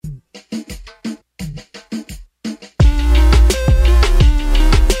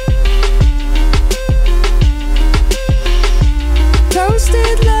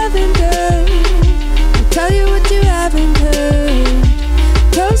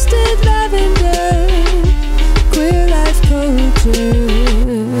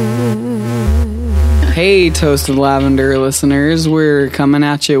Toasted Lavender listeners, we're coming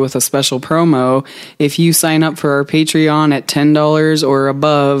at you with a special promo. If you sign up for our Patreon at $10 or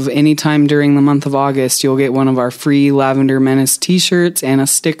above anytime during the month of August, you'll get one of our free Lavender Menace t-shirts and a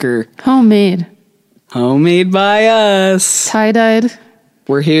sticker. Homemade by us. Tie-dyed.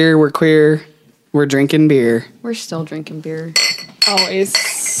 We're here, we're queer, we're drinking beer. We're still drinking beer. Always.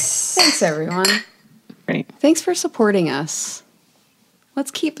 Thanks, everyone. Great. Thanks for supporting us.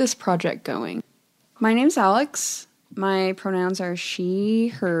 Let's keep this project going. My name's Alex. My pronouns are she,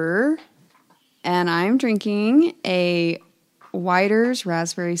 her, and I'm drinking a Whiter's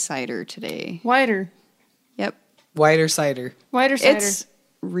Raspberry Cider today. Whiter. Yep. Whiter cider. It's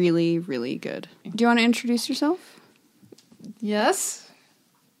really, really good. Do you want to introduce yourself? Yes.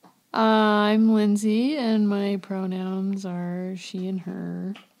 I'm Lindsay, and my pronouns are she and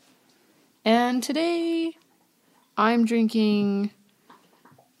her. And today, I'm drinking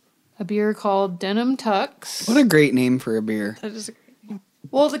a beer called Denim Tux. What a great name for a beer. That is a great name.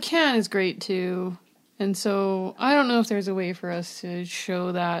 Well, the can is great, too. And so, I don't know if there's a way for us to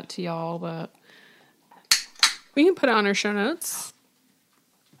show that to y'all, but... We can put it on our show notes.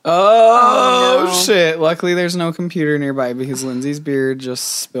 Oh, no. Shit. Luckily, there's no computer nearby because Lindsay's beer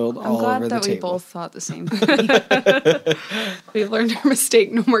just spilled all over the table. I'm glad that we both thought the same thing. We've learned our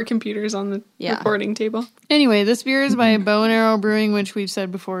mistake. No more computers on the recording table. Anyway, this beer is by Bow and Arrow Brewing, which we've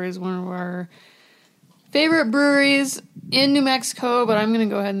said before is one of our favorite breweries in New Mexico, but I'm going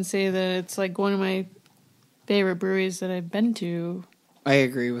to go ahead and say that it's like one of my favorite breweries that I've been to. I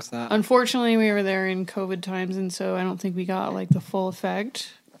agree with that. Unfortunately, we were there in COVID times, and so I don't think we got like the full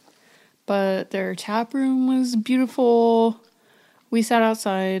effect. But their tap room was beautiful. We sat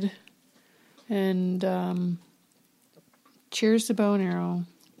outside, and cheers to Bow and Arrow.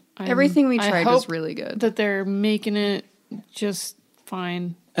 Everything we tried was really good. That they're making it just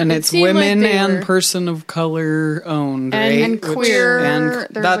fine. And it's women and person of color owned, right? And queer. And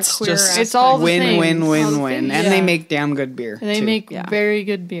that's queer just it's all the win, things. win, win, All win. the And things. they make damn good beer, And they too. make very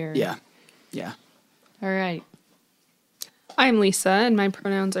good beer. Yeah. Yeah. All right. I'm Lisa, and my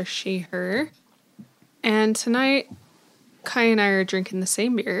pronouns are she, her. And tonight, Kai and I are drinking the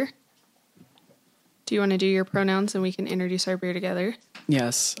same beer. Do you want to do your pronouns and we can introduce our beer together?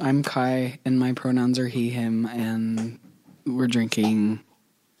 Yes, I'm Kai, and my pronouns are he, him, and we're drinking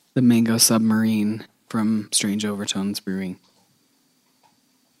the Mango Submarine from Strange Overtones Brewing.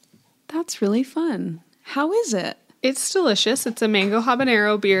 That's really fun. How is it? It's delicious. It's a mango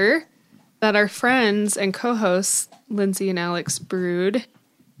habanero beer that our friends and co-hosts, Lindsay and Alex, brewed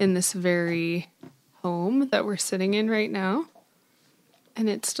in this very home that we're sitting in right now. And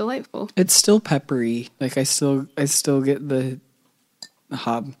it's delightful. It's still peppery. Like I still get the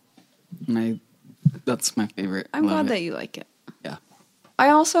hob. And that's my favorite. I'm glad that you like it. Yeah. I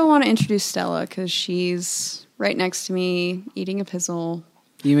also want to introduce Stella because she's right next to me eating a pizzle.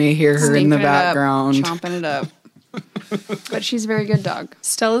 You may hear her in the stinking it up, background. chomping it up. But she's a very good dog.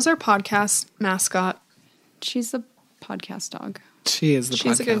 Stella's our podcast mascot. She's the podcast dog. She is the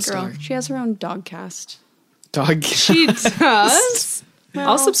She's podcast a good girl. dog. She has her own dog cast. Dog. She does.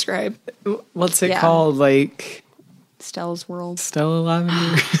 I'll subscribe. What's it Yeah. called? Like Stella's World. Stella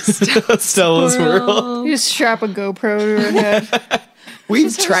Lavender? Stella's World. You just strap a GoPro to her head.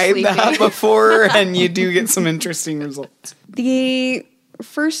 We've her tried sleeping. that before, and you do get some interesting results. The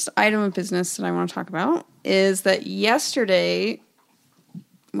first item of business that I want to talk about is that yesterday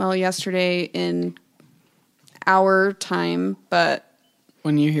in our time, but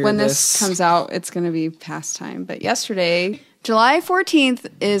When you hear when this comes out, it's going to be past time. But yesterday, July 14th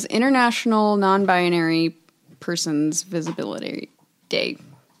is International Non-Binary Persons Visibility Day.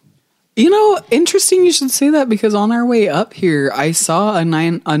 You know, interesting you should say that because on our way up here, I saw a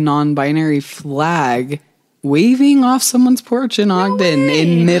non-binary flag waving off someone's porch in Ogden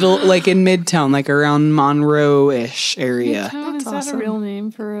in Midtown, like around Monroe-ish area. Midtown, is that a real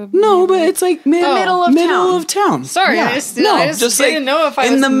name for a... No, but it's like Middle of town. Sorry, Yeah. I just didn't know if I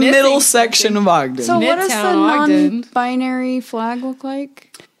in was the missing middle section of Ogden. So what does the Midtown Ogden. non-binary flag look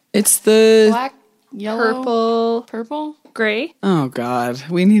like? It's the Black, yellow, purple? Gray. Oh God,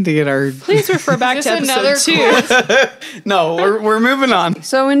 we need to get our. Please refer back to Just another episode 2. No, we're moving on.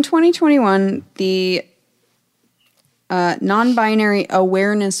 So in 2021, the Non-Binary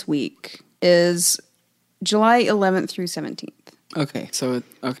Awareness Week is July 11th through 17th. Okay, so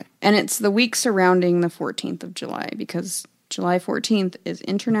okay. And it's the week surrounding the 14th of July because July 14th is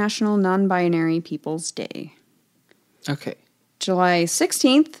International Non-Binary People's Day. Okay. July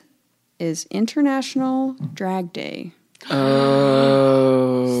 16th is International Drag Day. Oh.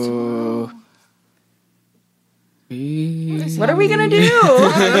 What is What are we gonna do?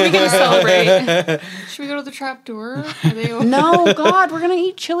 What are we gonna celebrate? Should we go to the trap door? Are they open? No, God, we're gonna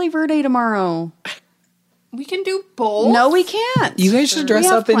eat chili verde tomorrow. We can do both. No, we can't. You guys should dress We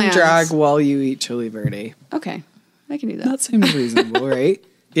have up in plans. drag while you eat chili verde. Okay, I can do that. That seems reasonable, right?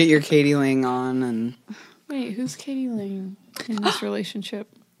 Get your Katie Lang on and... Wait, who's Katie Lang in this relationship?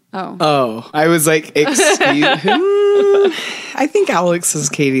 Oh, I was like, excuse who? I think Alex is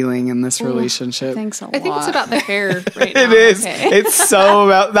Katie Lang in this relationship. Thanks a lot. I think it's about the hair right now. It is. Okay. It's so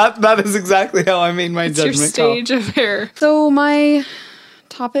about that. That is exactly how I made my It's your judgment call. stage of hair. So my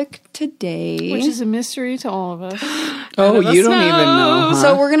topic today, Which is a mystery to all of us. Oh, None of you us don't even know. Huh?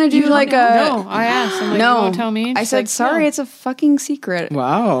 so we're gonna do like a No, I asked. I'm like, no. you won't tell me? I She's said like, sorry. no. It's a fucking secret.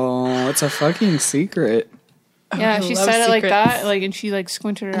 Wow, it's a fucking secret. Yeah, I she love said it like secrets. that, like, and she like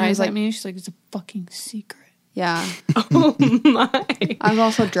squinted her And I was eyes like- at me. And she's like, "It's a fucking secret." Yeah, Oh my. I was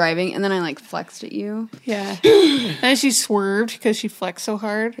also driving, and then I like flexed at you. Yeah. And then she swerved because she flexed so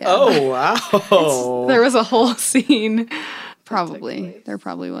hard. Yeah. Oh wow. There was a whole scene. Probably there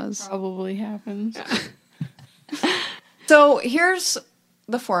probably was. Probably happens. So here's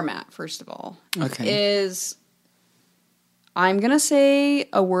the format. First of all, Okay. is I'm gonna say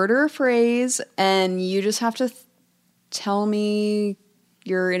a word or a phrase, and you just have to tell me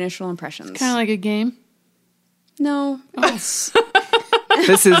your initial impressions. Kind of like a game. No,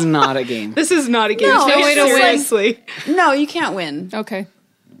 This is not a game. This is not a game. No, Take it's it just like- seriously. no, you can't win. Okay.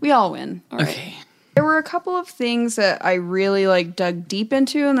 We all win. Okay. There were a couple of things that I really like dug deep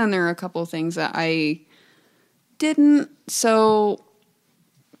into, and then there were a couple of things that I didn't. So,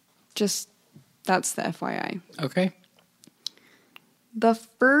 just that's the FYI. Okay. The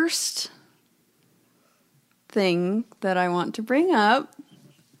first thing that I want to bring up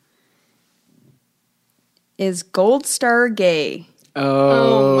is Gold Star Gay.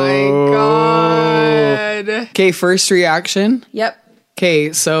 Oh my god. Okay, first reaction. Yep.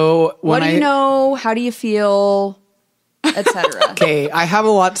 Okay, so when What do you know? How do you feel? Etc. Okay, I have a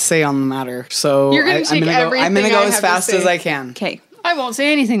lot to say on the matter, so You're gonna I'm take gonna go, I'm gonna everything go I as have to fast say. as I can. Okay. I won't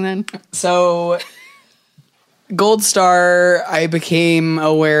say anything then. So, Gold Star, I became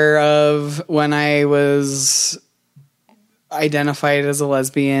aware of when I was identified as a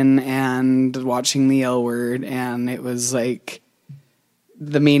lesbian and watching the L Word, and it was like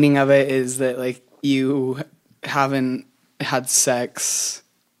the meaning of it is that like you haven't had sex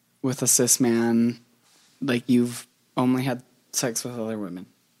with a cis man, like you've only had sex with other women.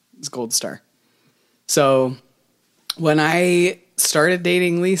 It's Gold Star. So when I started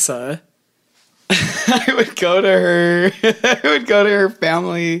dating Lisa, I would go to her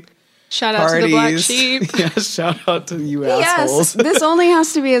family Shout out parties. to the black sheep. Yeah, shout out to you Yes, assholes. this only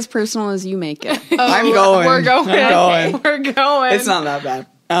has to be as personal as you make it. I'm going. We're going. I'm going. We're going. It's not that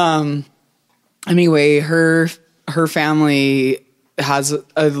bad. Anyway, her family has a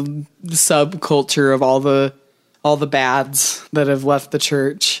subculture of all the bads that have left the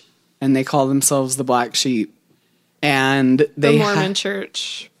church, and they call themselves the black sheep. And the they Mormon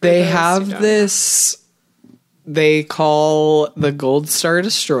church. for they those who have don't this they call the Gold Star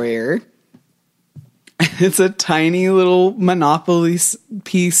Destroyer. It's a tiny little Monopoly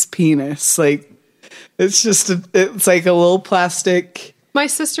piece penis. Like it's like a little plastic, My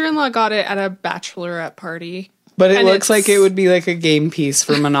sister-in-law got it at a bachelorette party. but it And looks like it's- it would be like a game piece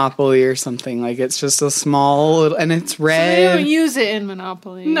for Monopoly or something. Like it's just a small little, and it's They red. don't use it in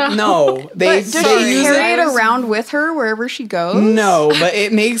Monopoly. No, they Does they she use carry it. it around with her wherever she goes? No, but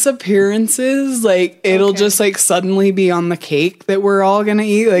it makes appearances. Like it'll Okay. just like suddenly be on the cake that we're all gonna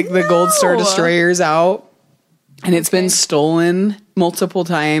eat. Like the Gold Star No. Destroyer's out, and it's been stolen multiple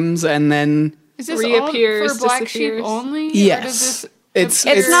times, and then Is this Reappears, all for black disappears. sheep only? Or Yes. does this It's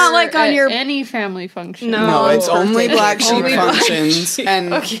It's not like on at your- any family function. no, it's only birthday. black sheep Only black functions,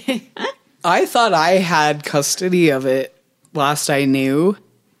 and Okay. I thought I had custody of it last I knew,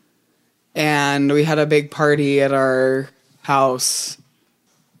 and we had a big party at our house.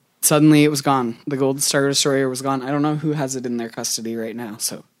 Suddenly, it was gone. The Gold Star Destroyer was gone. I don't know who has it in their custody right now.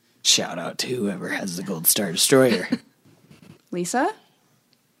 So, shout out to whoever has the Gold Star Destroyer. Lisa?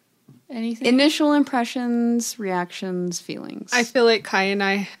 Anything? Initial impressions, reactions, feelings. I feel like Kai and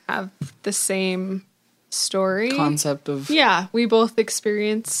I have the same story. Concept of Yeah, we both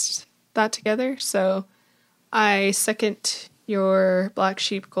experienced that together. So I second your Black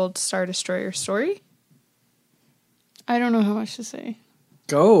Sheep Gold Star Destroyer story. I don't know how much to say.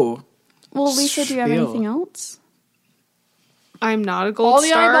 go. well, Lisa, do you have Spiel. anything else? I'm not a gold All the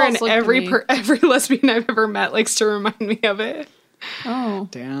star, and eyeballs look at me. every lesbian I've ever met likes to remind me of it. Oh.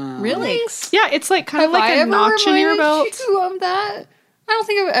 Damn. Really? Yeah, it's like kind of Have like I a ever notch in your reminded belt. you of that? I don't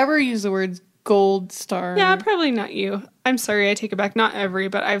think I've ever used the words gold star. Yeah, probably not you. I'm sorry, I take it back. Not every,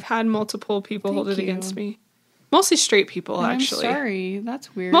 but I've had multiple people hold it you. against me. Mostly straight people, actually. I'm sorry.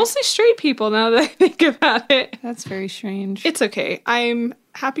 That's weird. Mostly straight people, now that I think about it. That's very strange. It's okay. I'm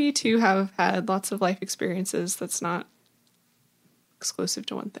happy to have had lots of life experiences that's not exclusive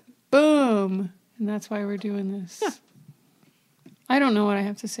to one thing. Boom. And that's why we're doing this. Yeah. I don't know what I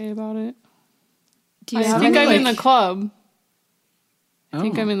have to say about it. Do you I have think any, I'm in like- the club. I Oh.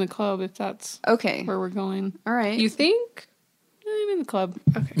 think I'm in the club if that's Okay. where we're going. All right. You think? I'm in the club.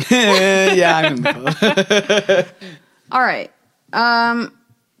 Okay. Yeah, I'm in the club. All right.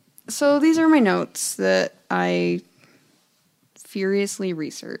 So these are my notes that I furiously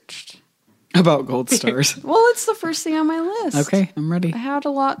researched. About gold stars. Well, it's the first thing on my list. Okay, I'm ready. I had a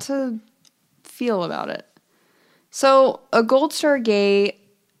lot to feel about it. So, a gold star gay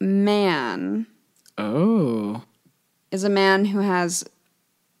man Oh. is a man who has,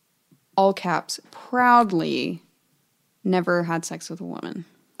 all caps, proudly never had sex with a woman.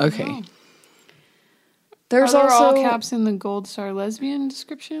 Okay. Oh. There's Are there also all caps in the gold star lesbian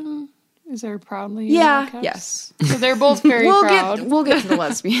description? Is there proudly? in all Yeah, caps? yes. So they're both very proud. We'll get to the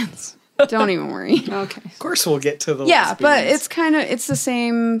lesbians. Don't even worry. Okay. Of course we'll get to the Yeah, but lesbians. it's the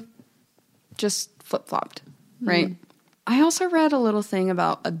same, just flip-flopped, right? I also read a little thing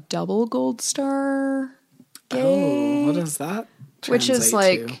about a double gold star gay, Oh, what is that? which is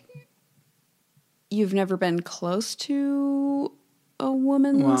translate like you've never been close to a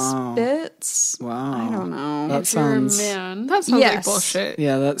woman's Wow. bits. to? Wow. I don't know. That If you're a sounds. man. That sounds like Yes. bullshit.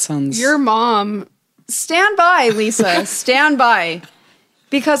 Yeah, that sounds. Your mom Stand by, Lisa. Stand by.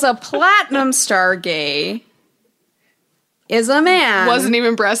 Because a platinum star gay is a man. wasn't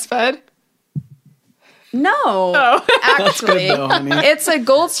even breastfed. No, actually, though, honey. it's a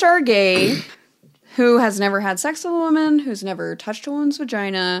gold star gay who has never had sex with a woman, who's never touched a woman's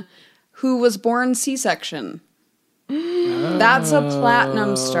vagina, who was born C-section. That's a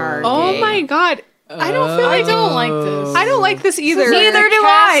platinum star. Oh gay. my god. I don't feel I like don't like this. I don't like this either. Neither do caste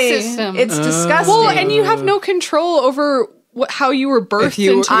I. system. It's disgusting. Well, and you have no control over how you were birthed If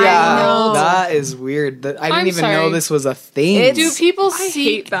you, into. yeah, know. that is weird. That I didn't I'm even know sorry. this was a thing. It's- Do people I seek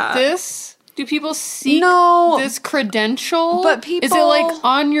hate that. this? Do people seek No. this credential? But Is it people- like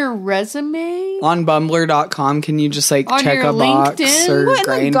on your resume? On Bumbler.com, can you just like On check your a box LinkedIn? or what in the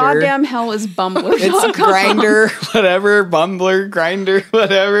Grinder? goddamn hell is Bumbler? It's Grinder, whatever. Bumbler, Grinder,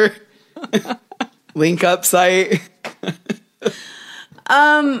 whatever. Link up site.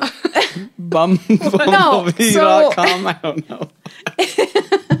 Bumblebee.com. I don't know.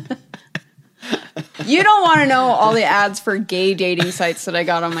 You don't want to know all the ads for gay dating sites that I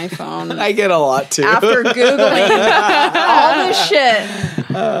got on my phone I get a lot too. after Googling all this shit.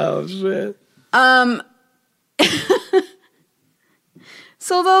 Oh shit.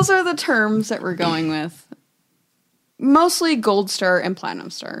 So those are the terms that we're going with. Mostly gold star and platinum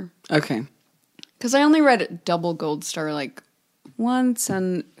star. Okay. Because I only read double gold star like once,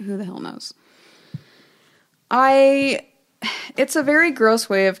 and who the hell knows. It's a very gross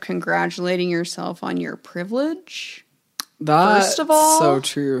way of congratulating yourself on your privilege. That's First of all- so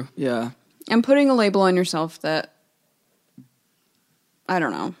true. Yeah. And putting a label on yourself that, I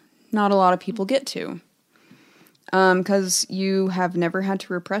don't know, not a lot of people get to. Because you have never had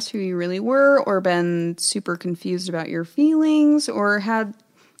to repress who you really were, or been super confused about your feelings, or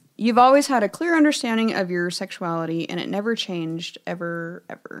you've always had a clear understanding of your sexuality, and it never changed, ever,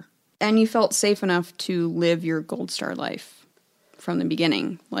 ever. And you felt safe enough to live your gold star life from the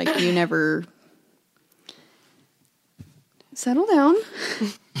beginning. Like, you never... Settle down.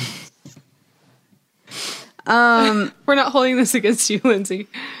 We're not holding this against you, Lindsay.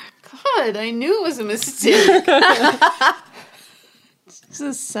 God, I knew it was a mistake. It's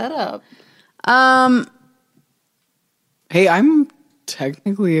a setup. Hey, I'm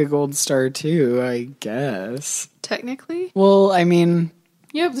technically a gold star too, I guess. Technically? Well, I mean,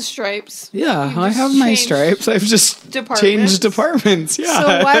 You have the stripes. yeah, You've I just have my changed stripes. I've just departments. changed departments. Yeah.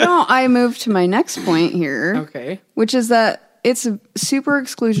 So why don't I move to my next point here? Okay. Which is that it's super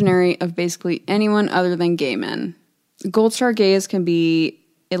exclusionary of basically anyone other than gay men. Gold star gays can be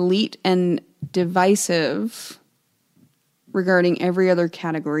elite and divisive regarding every other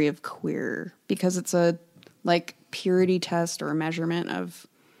category of queer because it's a like purity test or a measurement of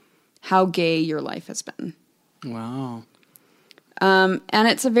how gay your life has been. Wow. And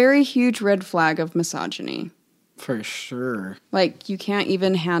it's a very huge red flag of misogyny. For sure. Like, you can't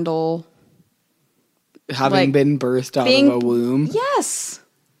even handle... Having Like, been birthed out being- of a womb. Yes!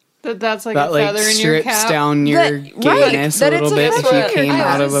 That's like That a like feather in your strips cap. down your That- right, gayness that a it's little a bit if feather. you came I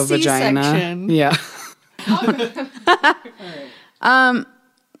out was of a a vagina. C-section. Yeah.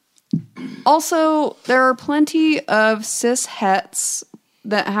 Also, there are plenty of cis hets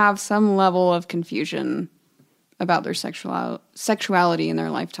that have some level of confusion about their sexuality in their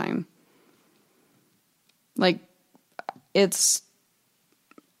lifetime. Like,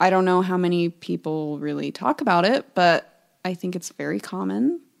 I don't know how many people really talk about it, but I think it's very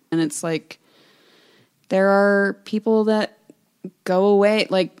common. And it's like, there are people that go away,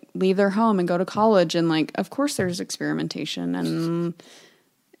 like, leave their home and go to college. And, like, of course there's experimentation. And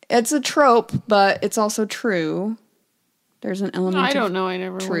it's a trope, but it's also true. There's an element I don't know. I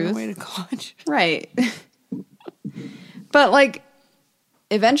never truth. went away to college. Right. But, like,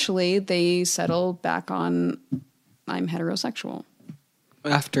 eventually they settled back on, I'm heterosexual.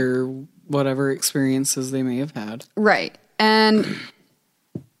 After whatever experiences they may have had. Right. And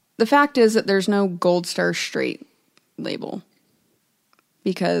the fact is that there's no gold star straight label.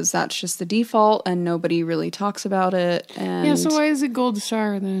 Because that's just the default and nobody really talks about it. And Yeah, so why is it gold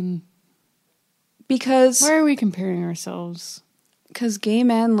star then? Because Why are we comparing ourselves? Because gay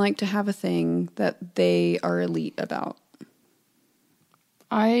men like to have a thing that they are elite about.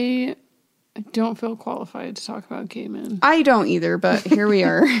 I don't feel qualified to talk about gay men. I don't either, but here we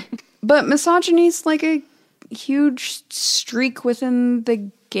are. But misogyny's like a huge streak within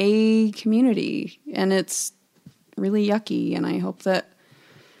the gay community. And it's really yucky. And I hope that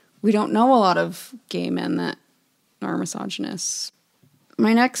we don't know a lot of gay men that are misogynists.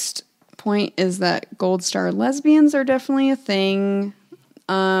 My next point is that gold star lesbians are definitely a thing.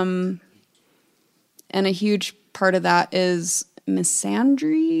 And a huge part of that is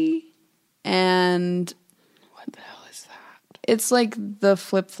misandry. And What the hell is that? it's like the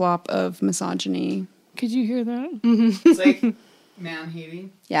flip-flop of misogyny. Could you hear that? It's like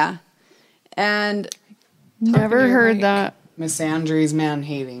man-hating. Yeah. And Never heard that. Misandry's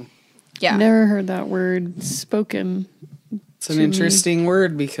man-hating. yeah. Never heard that word spoken. It's an To me. interesting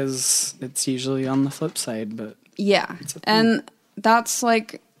word because it's usually on the flip side, but Yeah. It's a thing. And that's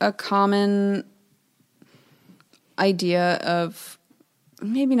like a common idea of,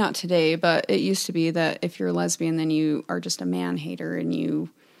 maybe not today, but it used to be that if you're a lesbian, then you are just a man hater and you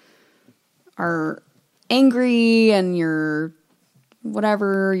are angry and you're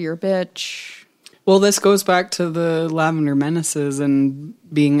whatever, you're a bitch. well, this goes back to the Lavender Menaces and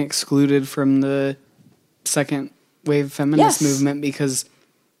being excluded from the second wave feminist Yes. movement because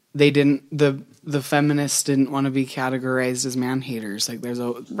they didn't the feminists didn't want to be categorized as man haters. Like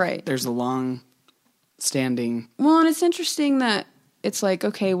Right. there's a long standing. Well, and it's interesting that it's like,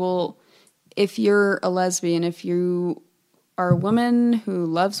 okay, well, if you're a lesbian, if you are a woman who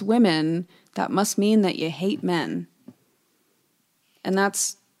loves women, that must mean that you hate men. And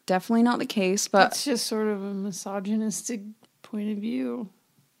that's definitely not the case, but That's just sort of a misogynistic point of view.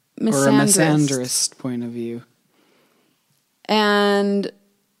 Or a misandrist point of view. And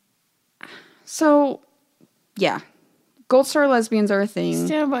so, yeah, gold star lesbians are a thing.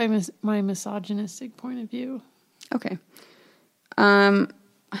 Stand by my misogynistic point of view. Okay. I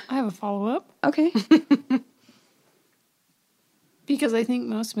have a follow-up. Okay. Because I think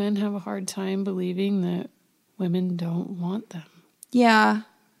most men have a hard time believing that women don't want them. Yeah.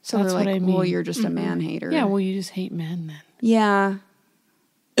 So That's they're what like, I mean. well, you're just a man hater. Yeah, well, you just hate men then. Yeah.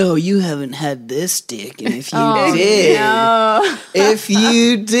 Oh, you haven't had this dick, and if you Oh, did, no. if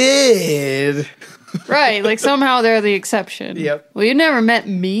you did, Right, like somehow they're the exception. Yep. Well, you never met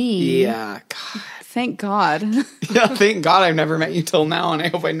me. yeah, God. Thank God. Yeah, thank God I've never met you till now, and I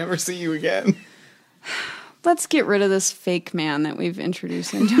hope I never see you again. Let's get rid of this fake man that we've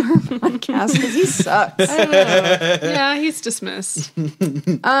introduced into our podcast because he sucks. I don't know. Yeah, he's dismissed.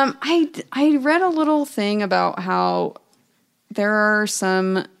 I read a little thing about how there are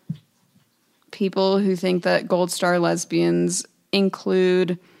some people who think that gold star lesbians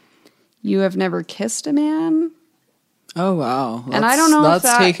include you have never kissed a man. Oh wow! And I don't know if that's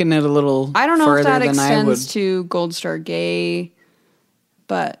that- taking it a little. I don't know if further that than I would. extends to gold star gay,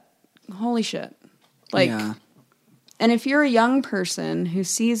 but holy shit. Like, yeah. and if you're a young person who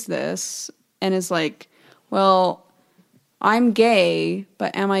sees this and is like, well, I'm gay,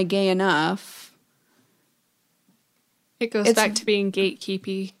 but am I gay enough? It goes It's- back to being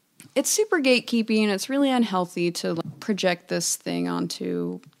gatekeepy. It's super gatekeepy and it's really unhealthy to like, project this thing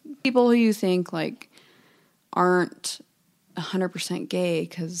onto people who you think like aren't 100% gay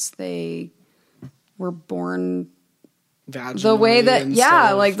because they were born the way that,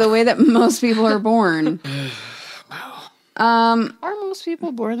 yeah, like the way that most people are born. Are most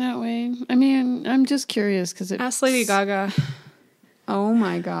people born that way? I mean, I'm just curious because it. Ask Lady Gaga. Oh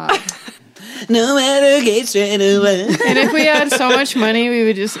my God. No matter gay, straight away. And if we had so much money, we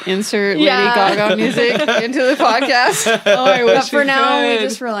would just insert Lady Gaga music into the podcast. Oh, I wish But for we now, we could.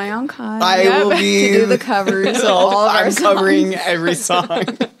 just rely on Kai I will be to do the covers of all of our I'm songs. covering every song.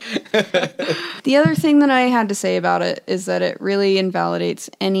 The other thing that I had to say about it is that it really invalidates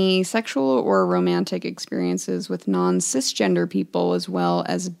any sexual or romantic experiences with non-cisgender people as well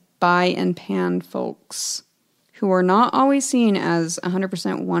as bi and pan folks who are not always seen as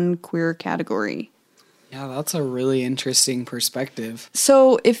 100% one queer category. Yeah, that's a really interesting perspective.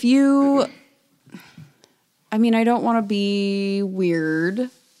 So if you... I mean, I don't want to be weird,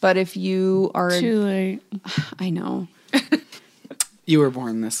 but if you are... Too late. I know. You were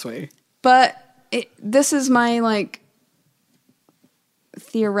born this way. But this is my, like,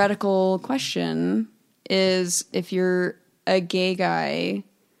 theoretical question, is if you're a gay guy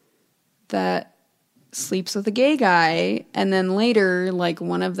that sleeps with a gay guy, and then later, like,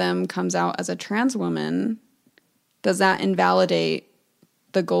 one of them comes out as a trans woman, does that invalidate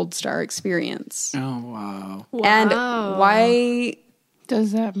the Gold Star experience? Oh, wow. And why...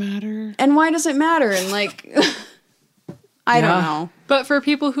 Does that matter? And why does it matter? And, like... I don't know. But for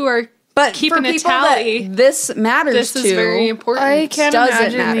people who are But keeping for a people tally, that this matters this to, is very important. I can't Does it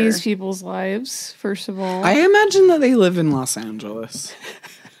imagine matter? these people's lives, first of all. I imagine that they live in Los Angeles.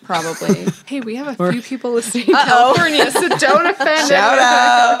 probably. Hey, we have a few people listening in California, so don't offend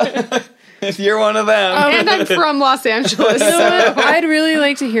Shout anyone. out if you're one of them. And I'm from Los Angeles. You know what? I'd really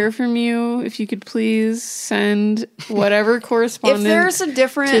like to hear from you. If you could please send whatever If correspondence there's a to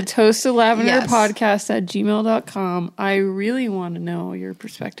different... toastoflavenderpodcast@gmail.com. I really want to know your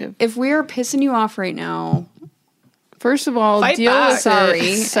perspective. If we are pissing you off right now, First of all, Fight deal back. with Sorry.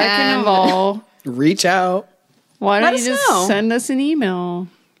 it. Second And- of all, Reach out. why Let don't us you just know. send us an email?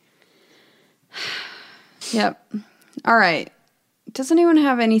 yep. All right. Does anyone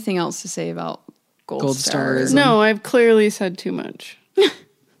have anything else to say about Gold, Gold Stars? Stars. No, I've clearly said too much.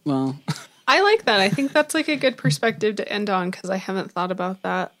 Well, I like that. I think that's like a good perspective to end on because I haven't thought about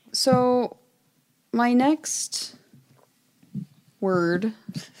that. So, my next word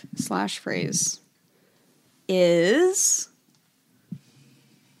 / phrase is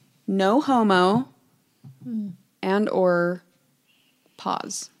no homo and or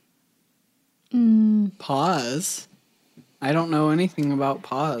pause. pause. I don't know anything about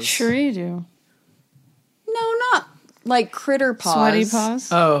pause. Sure you do. No, not like critter pause. Sweaty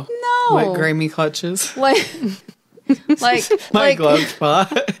paws. Oh. No. Like Grammy clutches. Like, like, My like, glove paw.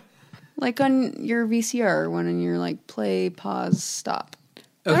 like on your VCR when you're like play, pause, stop.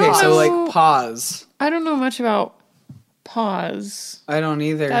 Okay, so like pause. I don't know much about pause. I don't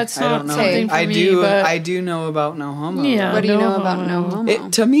either. That's I don't not know. something for I me, do. but- I do know about no homo. Yeah. What do you no know about no homo. homo?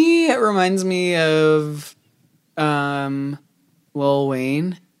 To me, it reminds me of Lil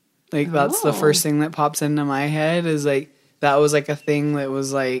Wayne. Like that's the Oh. first thing that pops into my head is like that was like a thing that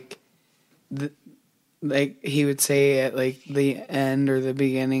was like like he would say at like the end or the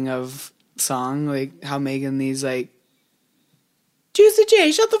beginning of song, like how Megan Lee's like Juicy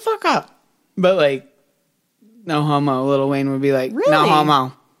J, shut the fuck up. But like no homo, Lil Wayne would be like, Really? no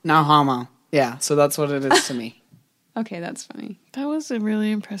homo. No homo. Yeah, so that's what it is to me. Okay, that's funny. That was a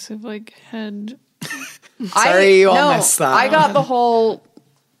really impressive head. Sorry you all messed that I up. got the whole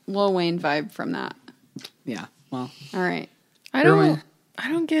Lil Wayne vibe from that. Yeah. Well, All right. I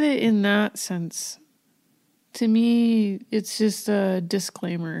don't get it in that sense. To me, it's just a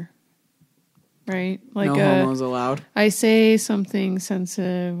disclaimer. Right? Like no homos allowed. I say something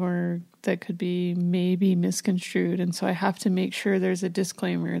sensitive or that could be maybe misconstrued, and so I have to make sure there's a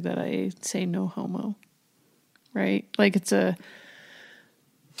disclaimer that I say no homo. Right? Like it's a,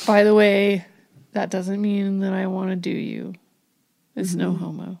 by the way, that doesn't mean that I want to do you. It's no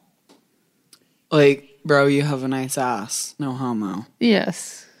homo. Like, bro, you have a nice ass. No homo.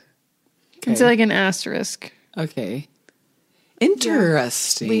 Yes. Okay. It's like an asterisk. Okay.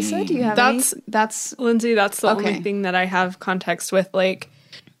 Interesting. Lisa, do you have That's- any? That's Lindsay, that's the Okay. only thing that I have context with, like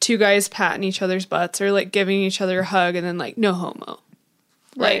two guys patting each other's butts or like giving each other a hug and then like no homo.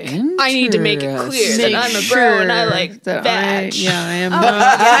 Like I need to make it clear that I'm a bro and I like that vag. I am not.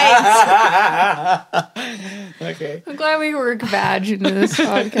 Okay. I'm glad we work vag into this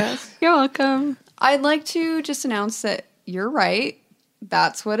podcast. You're welcome. I'd like to just announce that you're right.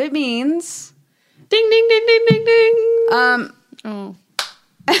 That's what it means. Ding ding ding ding ding ding. Oh,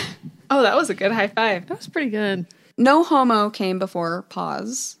 Oh, that was a good high five. that was pretty good. No homo came before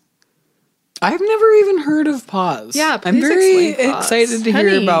pause. I've never even heard of pause. Yeah, I'm please very explain pause. excited to Honey,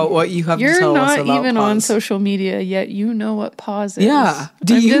 hear about what you have to You're tell us not about even pause. on social media yet. You know what pause is. Yeah.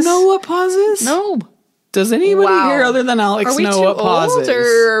 Do I'm you just- know what pause is? No. Does anybody Wow. here other than Alex Are we know too what pause old, is?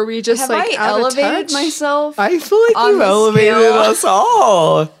 or are we just Have like I out of elevated touch? myself? I feel like on you've the elevated scale? us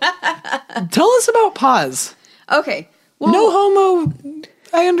all. Tell us about pause. Okay. Well, No homo.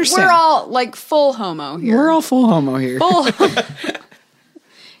 I understand. we're all like full homo here. We're all full homo here. full.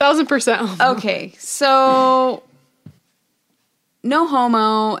 1000%. Okay, so no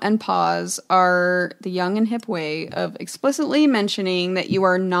homo and pause are the young and hip way of explicitly mentioning that you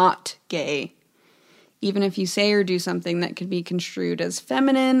are not gay, even if you say or do something that could be construed as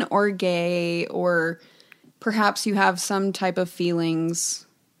feminine or gay, or perhaps you have some type of feelings.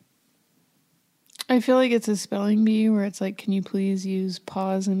 I feel like it's a spelling bee where it's like, can you please use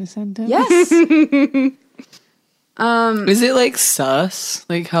pause in a sentence? Yes. Is it like sus?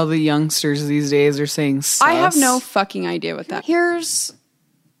 Like how the youngsters these days are saying sus? I have no fucking idea what that. Here's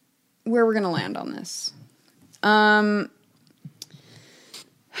where we're gonna land on this.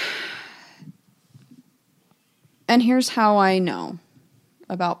 And here's how I know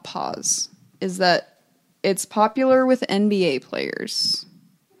about pause is that it's popular with NBA players.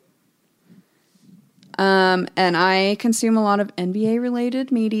 And I consume a lot of NBA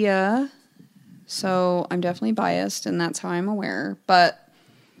related media, so I'm definitely biased, and that's how I'm aware. But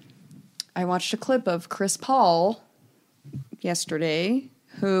I watched a clip of Chris Paul yesterday,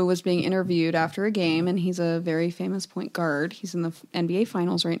 who was being interviewed after a game, and he's a very famous point guard. He's in the NBA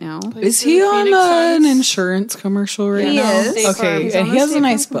Finals right now. Is he on an insurance commercial right He now? is. State Okay, Farm. He's and on he the has a State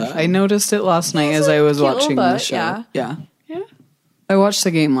nice Farm butt. commercial. I noticed it last night as a I was cute little watching the butt, show. yeah. Yeah. Yeah. I watched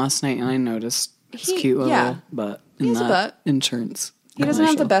the game last night and I noticed his He- cute little yeah. butt He in has a that butt. insurance. He doesn't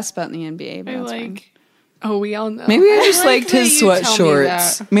have the commercial. best butt in the NBA, but I that's fine. like. Oh, we all know. Maybe I just like liked that his you sweat tell me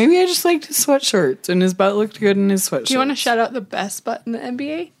shorts. that. Maybe I just liked his sweat shorts and his butt looked good in his sweat Do you want to shorts. shout out the best butt in the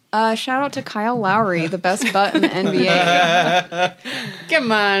NBA? Shout out to Kyle Lowry, the best butt in the NBA.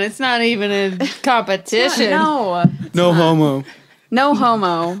 Come on, it's not even a competition. No, No homo. no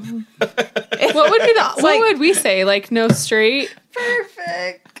homo. What would be the? What would we say? Like no straight?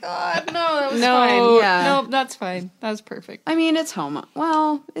 Perfect. God, no, that was No, fine. Yeah. no, that's fine. That's perfect. I mean, it's homo.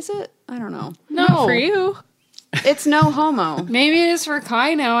 Well, is it? I don't know. No, Not for you. It's no homo. Maybe it is for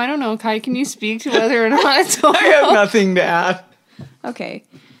Kai now. I don't know. Kai, can you speak to whether or not it's homo? I have nothing to add. Okay.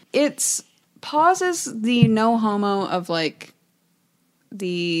 It's pauses the no homo of like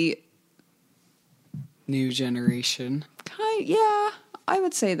the New generation. yeah, I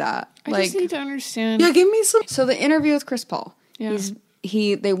would say that. I like just need to understand. Yeah, give me some. so the interview with Chris Paul. Yeah.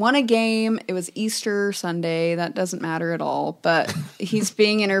 They won a game. It was Easter Sunday. That doesn't matter at all. But he's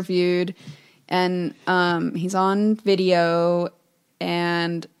being interviewed, and he's on video,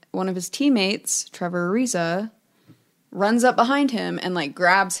 and one of his teammates, Trevor Ariza, runs up behind him and like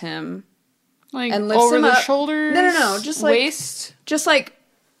grabs him, Like and lifts over him the up. shoulders. No, just like waist. just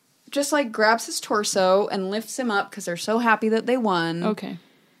like grabs his torso and lifts him up because they're so happy that they won. Okay.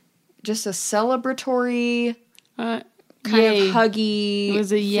 Just a celebratory kind Yay. of huggy. It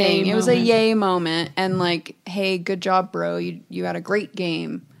was a yay thing. It was a moment. yay moment, and like, hey, good job, bro. You had a great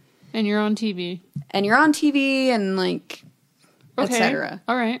game, And you're on TV. and you're on TV, and like, Okay. etc.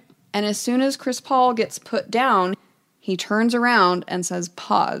 All right. And as soon as Chris Paul gets put down, he turns around and says,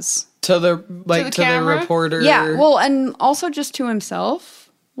 "Pause." To the the camera? reporter. Yeah, well, and also just to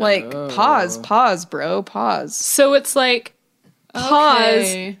himself, like, pause, bro, pause. So it's like pause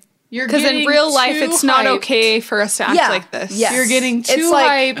Okay. You're because in getting real life too it's not hyped. okay for us to act Yeah, like this. yes. You're getting too It's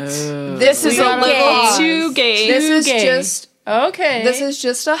like, hyped. This We is a gotta gay. pause. Too gay. This is gay. just. Okay. This is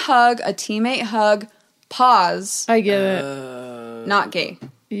just a hug, a teammate hug. Pause. I get it. Not gay.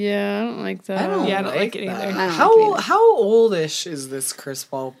 Yeah, I don't like that. I don't, Yeah, I don't like it that. either. I don't like it How oldish is this Chris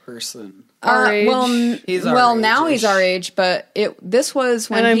Paul person? Our age. He's our well, now age-ish. he's our age, but this was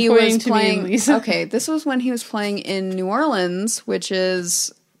when And I'm he pointing was to me and playing. Lisa. Okay, this was when he was playing in New Orleans, which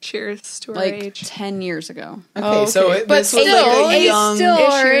is Cheers to our like age. 10 years ago. Okay, so okay. this was still, like a he's young, still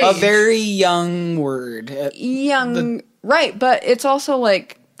our a age. very young word. Young, right? But it's also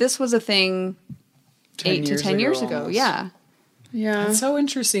like this was a thing 8 to 10 years ago. almost. Yeah. Yeah. That's so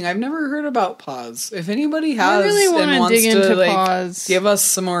interesting. I've never heard about pause. If anybody has I really and want to wants dig to into like pause. give us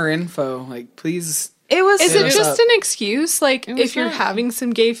some more info, like please. It was. Is Hit it us just up. an excuse? Like, was if you're not. having some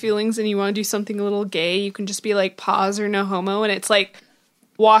gay feelings and you want to do something a little gay, you can just be like, pause or no homo, and it's like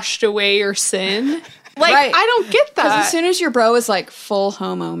washed away your sin. Like, Right. I don't get Because that. as soon as your bro is like full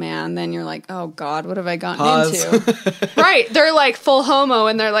homo man, then you're like, oh God, what have I gotten Pause. into? Right. They're like full homo,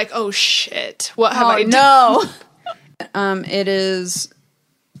 and they're like, oh shit, what have I done? no. It is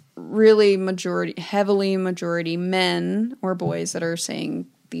really heavily majority men or boys that are saying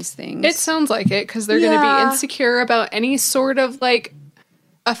these things. It sounds like it because they're going to Yeah. be insecure about any sort of like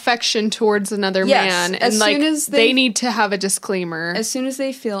affection towards another Yes, man, as and like soon as they need to have a disclaimer. As soon as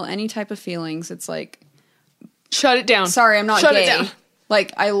they feel any type of feelings, it's like, Shut it down. sorry, I'm not Shut gay. it down.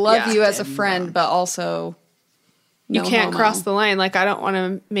 Like, I love Yeah. you as a friend, but also You no can't homo. cross the line. Like, I don't want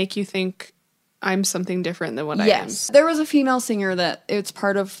to make you think I'm something different than what Yes. There was a female singer that it's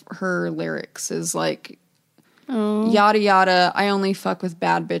part of her lyrics is like, yada yada, I only fuck with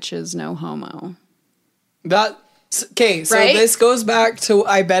bad bitches, no homo. Okay, so Right? this goes back to,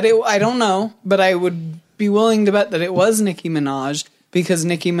 I don't know, but I would be willing to bet that it was Nicki Minaj, because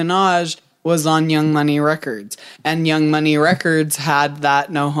Nicki Minaj was on Young Money Records, and Young Money Records had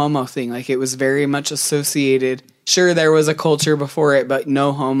that no homo thing. Like, it was very much associated. Sure, there was a culture before it, but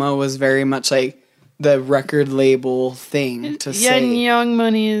no homo was very much like the record label thing to Yeah, say. and Young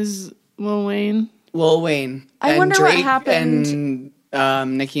Money is Lil Wayne. Lil Wayne. I and wonder what Drake happened.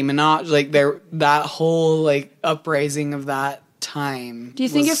 And Nicki Minaj, like that whole like uprising of that time. Do you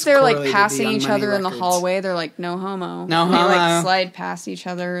think was if they're like correlated to passing Young each Money other in the Records. hallway, they're like, no homo. No And they like homo. slide past each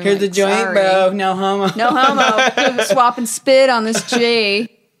other. Here's the like, joint, sorry. bro. No homo. No homo. Swap and spit on this J.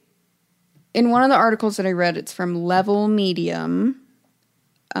 In one of the articles that I read, it's from Level Medium.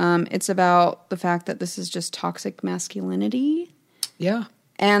 It's about the fact that this is just toxic masculinity. Yeah.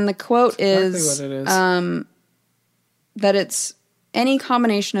 And the quote Exactly is, what it is. that it's any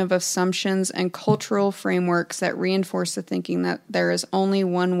combination of assumptions and cultural frameworks that reinforce the thinking that there is only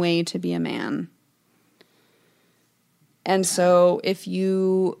one way to be a man. And so if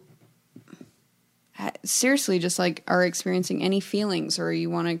you seriously just like are experiencing any feelings, or you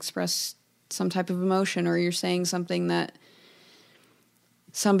want to express some type of emotion, or you're saying something that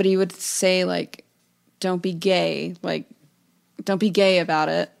somebody would say, like, don't be gay, like, don't be gay about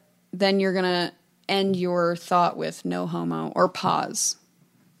it, then you're going to end your thought with no homo or pause.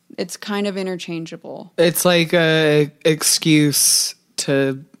 It's kind of interchangeable. It's like a excuse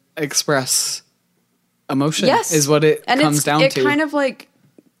to express emotion. Yes. Is what it comes down it to. It kind of like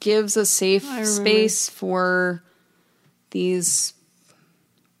gives a safe I remember. space for these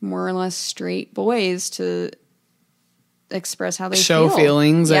more or less straight boys to express how they show feel.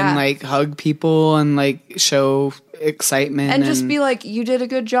 feelings Yeah. and like hug people and like show excitement and just be like, you did a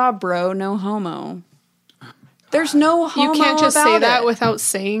good job, bro. No homo. There's no homo. You can't just say about that it. without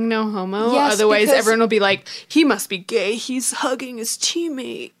saying no homo. Yes, Otherwise, because- everyone will be like, he must be gay. He's hugging his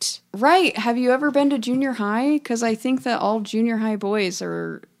teammate. Right. Have you ever been to junior high? Because I think that all junior high boys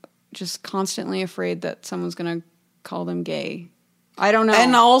are just constantly afraid that someone's going to call them gay. I don't know.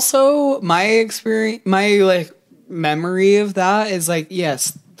 And also, my experience, my like memory of that is like,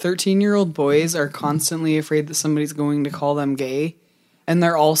 yes, 13-year-old boys are constantly afraid that somebody's going to call them gay, and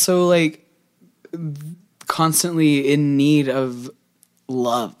they're also like constantly in need of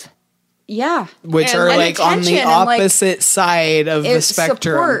love, yeah. which And- are and like on the attention and, like, opposite side of the It's spectrum.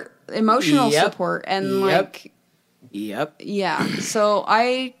 support, emotional Yep. support, and Yep. like, Yep. yeah. So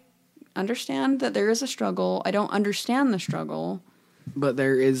I understand that there is a struggle. I don't understand the struggle. But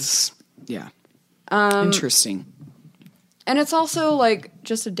there is, yeah. Interesting. And it's also like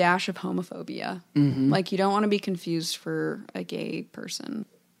just a dash of homophobia. Mm-hmm. Like, you don't want to be confused for a gay person,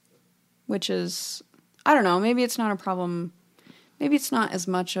 which is, I don't know, maybe it's not a problem. Maybe it's not as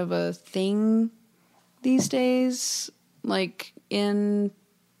much of a thing these days, like in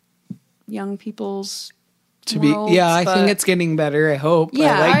young people's worlds, I but think it's getting better. I hope.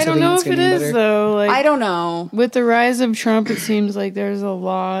 Yeah, like I to don't think know it's if it getting is better. though. Like, I don't know. with the rise of Trump, it seems like there's a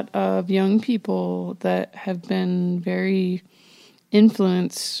lot of young people that have been very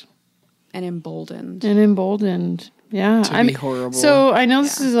influenced And emboldened. and emboldened. Yeah, To be horrible. So I know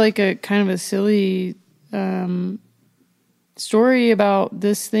this is like a kind of a silly story about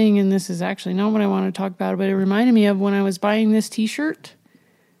this thing, and this is actually not what I want to talk about, but it reminded me of when I was buying this T-shirt,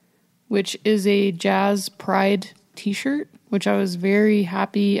 which is a Jazz Pride T-shirt, which I was very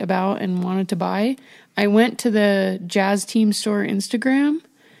happy about and wanted to buy. I went to the Jazz Team Store Instagram,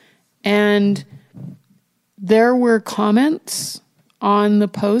 and there were comments on the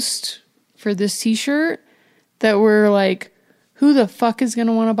post for this T-shirt that were like, who the fuck is going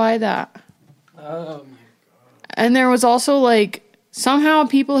to want to buy that? Oh my. And there was also like, somehow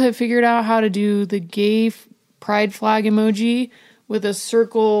people have figured out how to do the gay pride flag emoji with a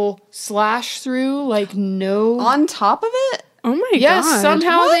circle slash through, like no. On top of it? Oh my Yes, god.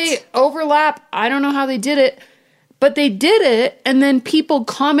 somehow What? they overlap. I don't know how they did it, but they did it. And then people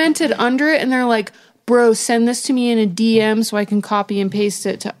commented under it and they're like, bro, send this to me in a DM so I can copy and paste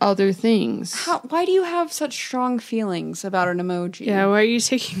it to other things. Why do you have such strong feelings about an emoji? Yeah, why are you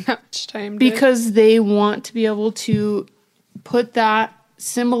taking that much time? Because they want to be able to put that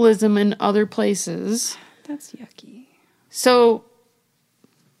symbolism in other places. That's yucky. So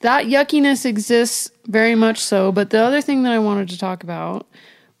that yuckiness exists very much so. But the other thing that I wanted to talk about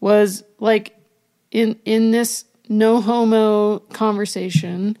was like in this no homo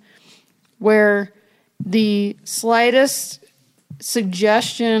conversation where the slightest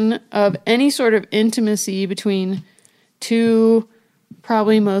suggestion of any sort of intimacy between two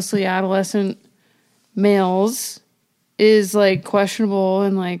probably mostly adolescent males is like questionable,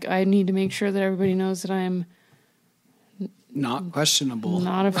 and like I need to make sure that everybody knows that I'm Not questionable.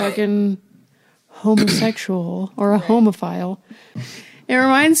 not a fucking homosexual or a homophile. It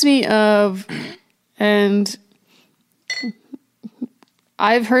reminds me of, and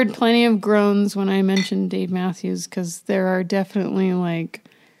I've heard plenty of groans when I mentioned Dave Matthews, because there are definitely like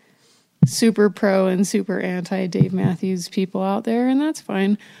super pro and super anti Dave Matthews people out there, and that's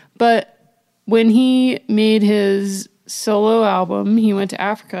fine. But when he made his solo album, he went to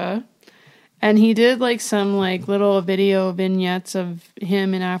Africa, and he did like some like little video vignettes of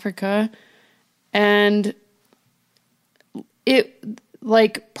him in Africa, and it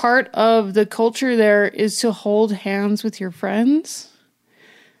like part of the culture there is to hold hands with your friends.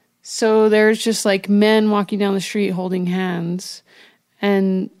 So there's just like men walking down the street holding hands,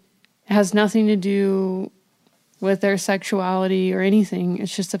 and it has nothing to do with their sexuality or anything.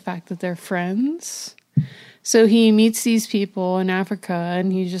 It's just the fact that they're friends. So he meets these people in Africa,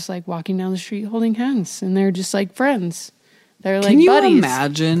 and he's just like walking down the street holding hands, and they're just like friends. They're like buddies. Can you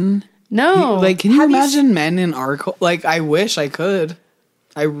imagine? No. Like, can you imagine men in our like, I wish I could.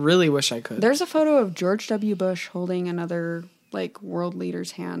 I really wish I could. There's a photo of George W. Bush holding another like world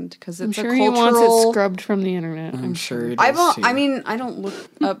leader's hand because it's I'm sure a cultural. he wants it scrubbed from the internet. I'm sure it I is too. I mean, I don't look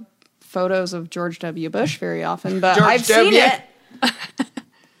up photos of George W. Bush very often, but George I've W. seen it.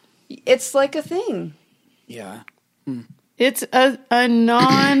 It's like a thing. Yeah. It's a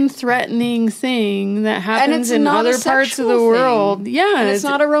non-threatening thing that happens it's in not a other parts of the sexual world. thing. Yeah. And it's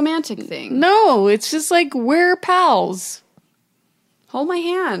not a romantic thing. No, it's just like we're pals. Hold my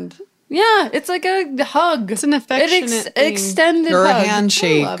hand. Yeah, it's like a hug. It's an affectionate thing. Extended Or a hug.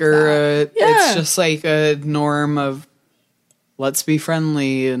 handshake, love or that. it's just like a norm of let's be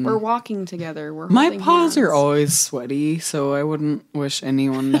friendly. And We're walking together. We're my holding paws hands. are always sweaty, so I wouldn't wish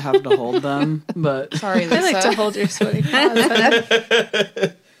anyone to have to hold them. But Sorry, Lisa. I like to hold your sweaty paws.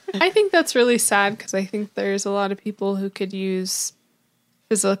 I think that's really sad because I think there's a lot of people who could use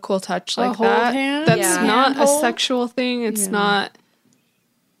physical touch like hold that. hand? That's Yeah. not a Handhold? sexual thing. It's not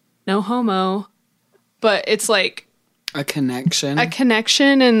no homo, but it's like a connection. a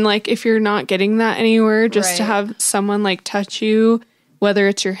connection. And like if you're not getting that anywhere, just to Right. have someone like touch you, whether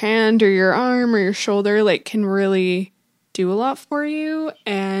it's your hand or your arm or your shoulder, like can really do a lot for you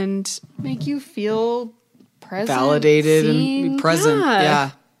and Make you feel present, Validated seen. and present. Yeah. Yeah.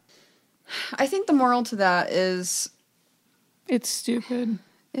 I think the moral to that is It's stupid.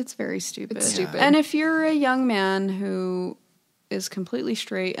 it's very stupid. It's stupid. And if you're a young man who is completely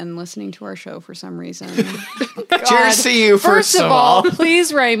straight and listening to our show for some reason, Cheers to you, First of all,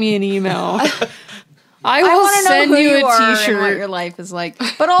 please write me an email. I I will want to know send who you you a are and what t-shirt. your life is like.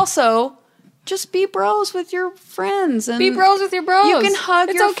 But also, just be bros with your friends. And Be bros with your bros. You can hug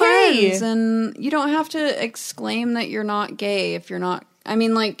It's your okay. friends, and you don't have to exclaim that you're not gay if you're not. I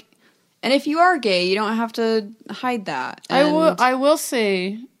mean, like, and if you are gay, you don't have to hide that. And I will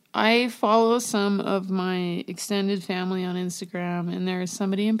say I follow some of my extended family on Instagram, and there is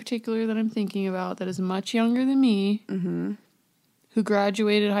somebody in particular that I'm thinking about that is much younger than me, who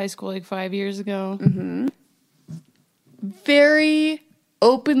graduated high school like 5 years ago. Very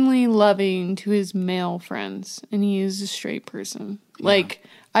openly loving to his male friends, and he is a straight person. Like,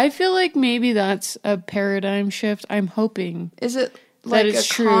 I feel like maybe that's a paradigm shift. I'm hoping. is it like it's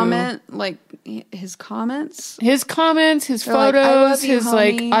a true. comment? Like his comments? His comments, his They're like, "I love photos, you, his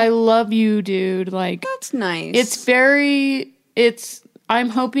like, homie." I love you, dude. Like, That's nice. I'm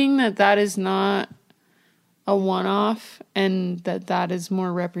hoping that is not a one-off, and that is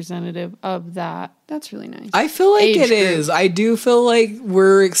more representative of that. That's really nice. I feel like Age it group. is. I do feel like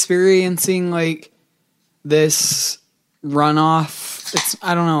we're experiencing like this runoff.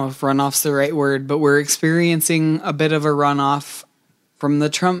 I don't know if runoff's the right word, but we're experiencing a bit of a runoff from the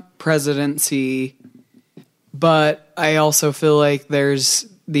Trump presidency. But I also feel like there's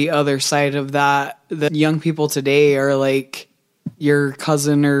the other side of that. The young people today are like your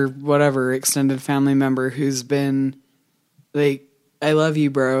cousin or whatever extended family member who's been like, I love you,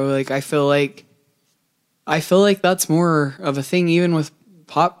 bro. Like, I feel like that's more of a thing, even with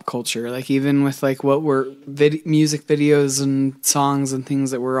pop culture, like even with like what we're music videos and songs and things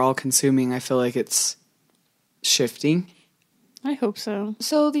that we're all consuming. I feel like it's shifting. I hope so.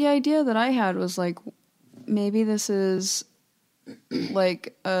 So the idea that I had was like, maybe this is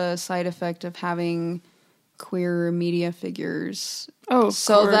like a side effect of having queer media figures. Oh, of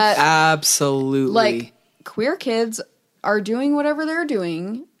so course. that Absolutely. like queer kids are doing whatever they're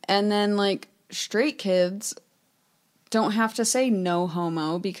doing, and then like straight kids don't have to say no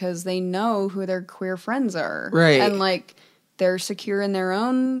homo because they know who their queer friends are. Right. And like they're secure in their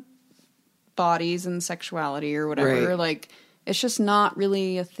own bodies and sexuality or whatever. Right. Like it's just not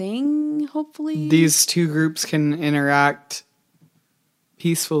really a thing, hopefully. These two groups can interact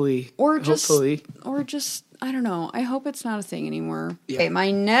peacefully. or just hopefully. or just I don't know. I hope it's not a thing anymore. Yeah. Okay,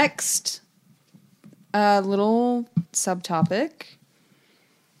 my next little subtopic,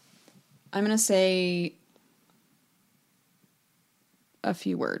 I'm going to say a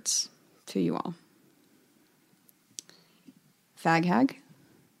few words to you all. Fag hag,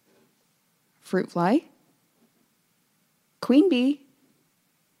 fruit fly, queen bee,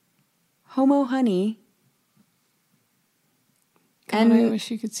 homo honey, God, I wish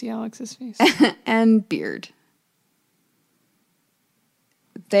you could see Alex's face. and beard.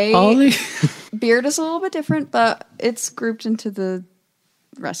 Beard is a little bit different, but it's grouped into the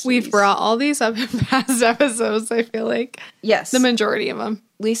rest of We've these. brought all these up in past episodes, I feel like. Yes. The majority of them.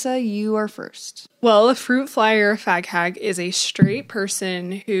 Lisa, you are first. Well, a fruit fly or a fag hag is a straight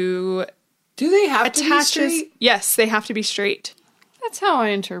person who Do they have to be attaches. straight? Yes, they have to be straight. That's how I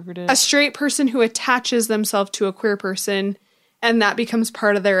interpret it. A straight person who attaches themselves to a queer person, and that becomes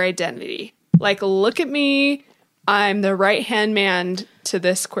part of their identity. Like, look at me, I'm the right-hand man to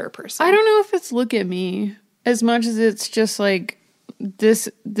this queer person. I don't know if it's look at me as much as it's just like this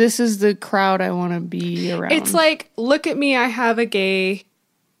is the crowd I want to be around. It's like, look at me, I have a gay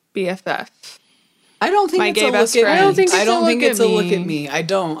BFF. I don't think My it's gay a best look at friend. me. I don't think it's I a don't look think at it's a look me. at me. I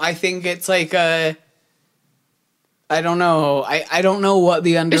don't. I think it's like a... I don't know. I don't know what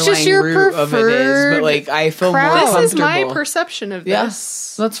the underlying just your root of it is, preferred but like I feel more crowd. comfortable. This is my perception of Yeah,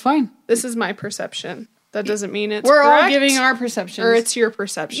 this. that's fine. This is my perception. That doesn't mean it's we're all correct, giving our perceptions. or it's your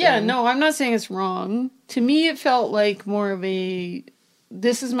perception. Yeah, no, I'm not saying it's wrong. To me, it felt like more of a,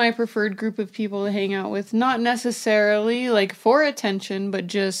 this is my preferred group of people to hang out with. Not necessarily like for attention, but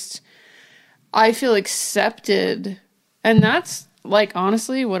just I feel accepted. And that's like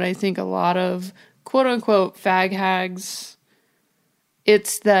honestly what I think a lot of quote unquote fag hags,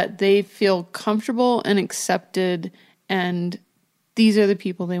 it's that they feel comfortable and accepted, and these are the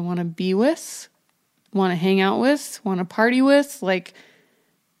people they want to be with, want to hang out with, want to party with, like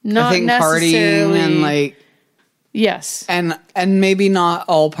not I think necessarily partying and like yes, and maybe not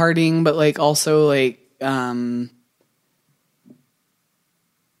all partying, but like also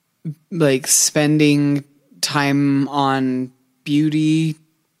like spending time on beauty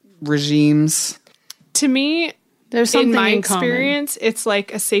regimes. To me, there's something in my in common. experience, it's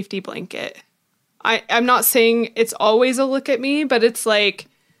like a safety blanket. I'm not saying it's always a look at me, but it's like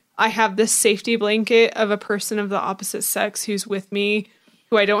I have this safety blanket of a person of the opposite sex who's with me,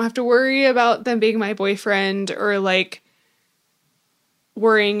 who I don't have to worry about them being my boyfriend or like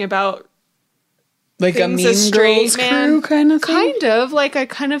worrying about Like a things a Mean straight Girls man- crew kind of thing? Kind of. Like, I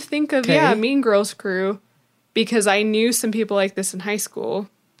kind of think of, Okay. yeah, Mean Girls crew, because I knew some people like this in high school.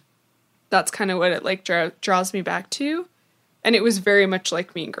 That's kind of what it, like, draws me back to. And it was very much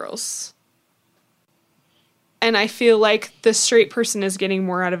like Mean Girls. And I feel like the straight person is getting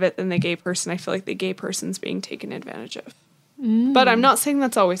more out of it than the gay person. I feel like the gay person's being taken advantage of. But I'm not saying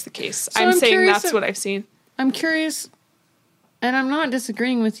that's always the case. So I'm I'm saying curious that's what I've seen. I'm curious, and I'm not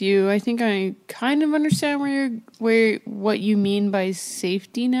disagreeing with you. I think I kind of understand what you mean by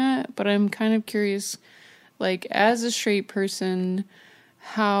safety net, but I'm kind of curious, like as a straight person,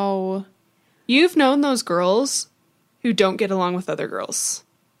 how. You've known those girls who don't get along with other girls.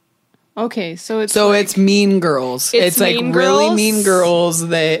 Okay, so it's it's Mean Girls. It's It's like mean really girls mean girls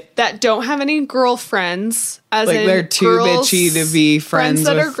that that don't have any girlfriends, as like in they're too girls, bitchy to be friends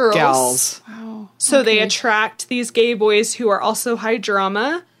that with are girls. gals. wow. So they Okay. attract these gay boys who are also high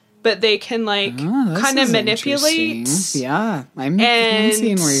drama, but they can like Oh, this kind of is manipulate. interesting. Yeah, I'm And-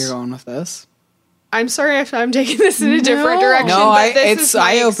 seeing where you're going with this. I'm sorry if I'm taking this in a different No. direction. No, but this it's is my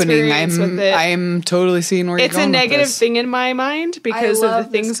eye-opening. experience with it. I'm totally seeing where It's you're a going with negative this. thing in my mind because I of love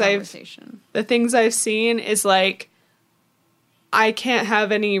the this things conversation. the things I've seen is like I can't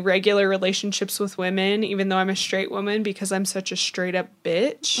have any regular relationships with women, even though I'm a straight woman, because I'm such a straight up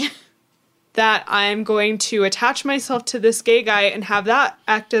bitch. That I'm going to attach myself to this gay guy and have that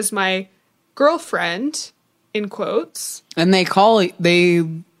act as my girlfriend, in quotes. And they call it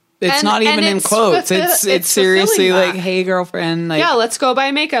It's And- not even and in it's quotes. fulfill- It's seriously fulfilling like, that. hey, girlfriend. Like, Yeah, let's go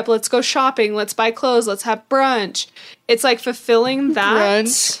buy makeup. Let's go shopping. Let's buy clothes. Let's have brunch. It's like fulfilling that.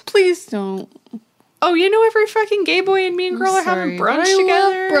 Brunch. Please don't. Oh, you know, every fucking gay boy and mean girl are having brunch I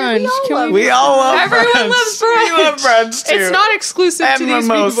together. love brunch. We all love Everyone brunch. loves brunch. We love brunch too. It's not exclusive and to these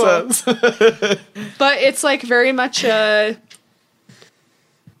mimosas. people, but it's like very much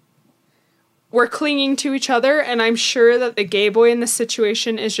we're clinging to each other, and I'm sure that the gay boy in this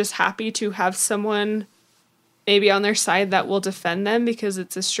situation is just happy to have someone maybe on their side that will defend them because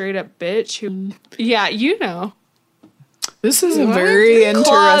it's a straight up bitch who, yeah, you know. This is a very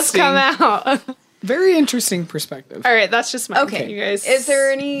Claws interesting, come out. very interesting perspective. All right, that's just my Okay, you guys. Is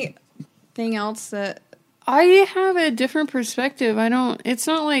there anything else that... I have a different perspective. It's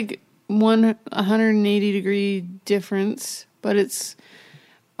not like 180 degree difference, but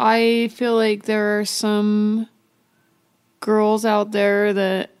I feel like there are some girls out there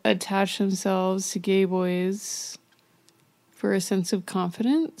that attach themselves to gay boys for a sense of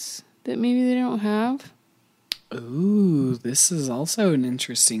confidence that maybe they don't have. Ooh, this is also an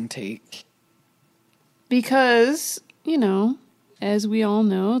interesting take. Because, you know, as we all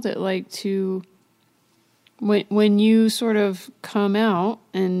know, that like when you sort of come out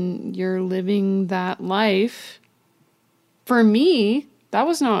and you're living that life, for me, that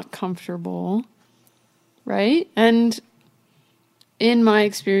was not comfortable, right? And in my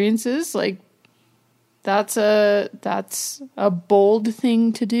experiences, like that's a bold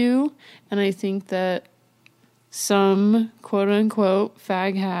thing to do, and I think that some quote unquote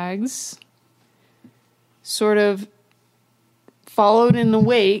fag hags sort of followed in the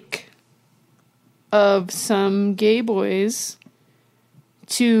wake of some gay boys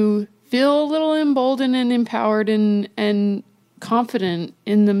to feel a little emboldened and empowered and confident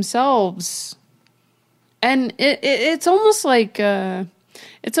in themselves. And it's almost like a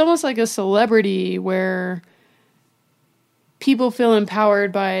celebrity where people feel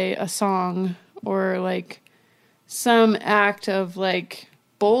empowered by a song or like some act of like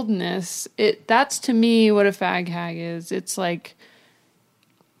boldness. That's to me what a fag hag is. It's like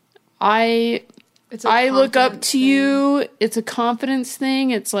I look up to you. It's a confidence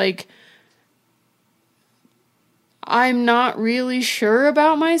thing. It's like I'm not really sure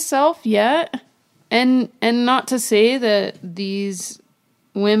about myself yet. And not to say that these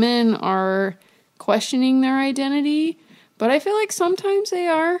women are questioning their identity, but I feel like sometimes they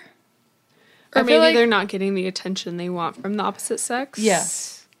are. Or maybe they're not getting the attention they want from the opposite sex.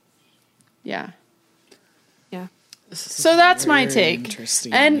 Yes. Yeah. Yeah. So that's my take.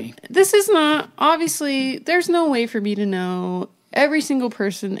 Interesting. And this is not, obviously, there's no way for me to know every single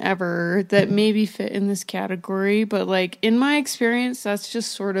person ever that maybe fit in this category. But like in my experience, that's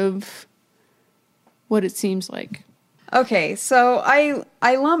just sort of what it seems like. Okay, so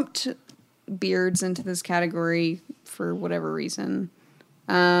I lumped beards into this category for whatever reason.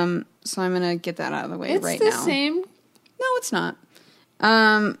 So I'm gonna get that out of the way right now. It's the same. No, it's not.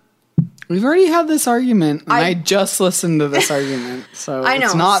 We've already had this argument, and I just listened to this argument, so I know.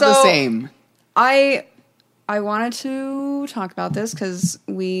 It's not the same. I wanted to talk about this because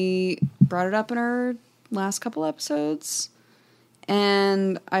we brought it up in our last couple episodes,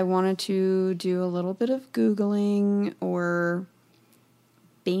 and I wanted to do a little bit of Googling or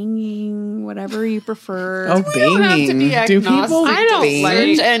banging, whatever you prefer. Oh, banging. Do people I don't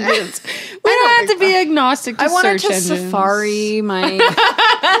bang? search engines. We don't have to be agnostic to I wanted search to engines. Safari my...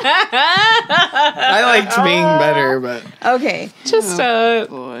 I liked Bing better, but... Okay. Just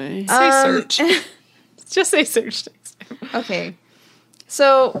Boy. say search. Just say search next time. Okay.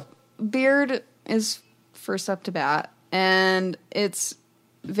 So, beard is first up to bat, and it's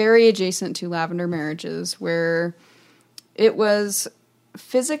very adjacent to lavender marriages, where it was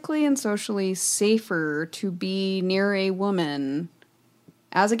physically and socially safer to be near a woman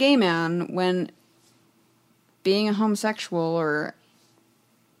as a gay man when being a homosexual, or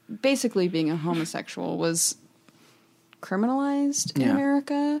basically being a homosexual, was criminalized in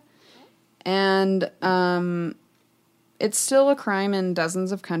America. And it's still a crime in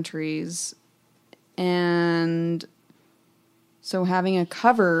dozens of countries. And so having a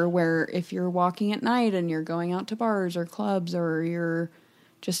cover where if you're walking at night and you're going out to bars or clubs, or you're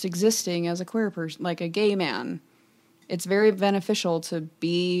just existing as a queer person, like a gay man, it's very beneficial to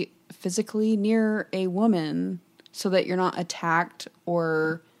be physically near a woman so that you're not attacked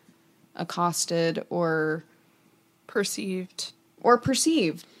or accosted or Perceived.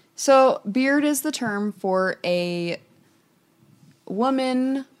 So beard is the term for a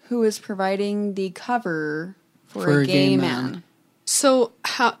woman who is providing the cover for a gay man. So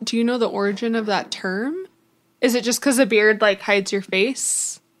how do you know the origin of that term? Is it just because a beard like hides your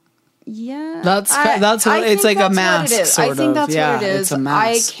face? Yeah. That's what it's like, a mask, sort of. I think that's what it is. It's a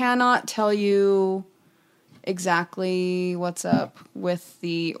mask. I cannot tell you exactly what's up with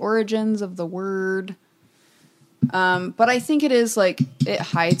the origins of the word. But I think it is like, it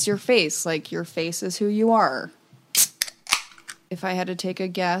hides your face. Like, your face is who you are. If I had to take a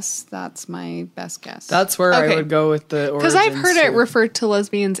guess, that's my best guess. That's where Okay. I would go with the origins. Because I've heard it too. referred to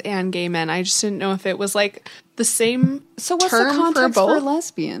lesbians and gay men. I just didn't know if it was like the same So what's term the context for for, both.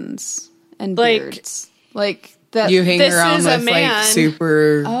 lesbians and Like- beards? Like that. You hang This around is a with man. like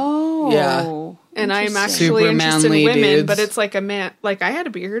super. Oh. Yeah. And I'm Interesting. actually Super interested in manly women, dudes. but it's like a man. Like I had a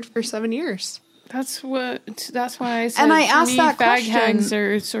beard for 7 years. That's why I said. And I for asked me, that fag question. hags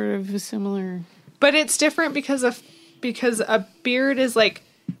are sort of similar. But it's different because a beard is like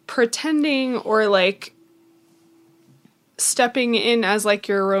pretending or like stepping in as like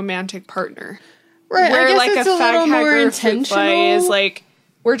your romantic partner. Right. Where I guess like it's a a little fag more hag or a fruit intentional. fly is like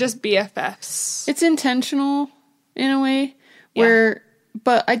we're just BFFs. It's intentional in a way Yeah.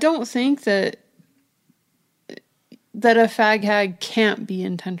 but I don't think that a fag hag can't be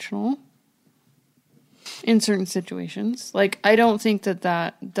intentional in certain situations. Like, I don't think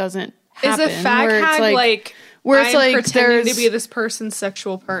that doesn't Is happen. a fag where it's hag like where it's I'm like pretending to there's- be this person's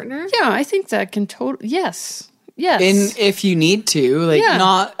sexual partner? Yeah, I think that can totally. Yes. If you need to, like, Yeah.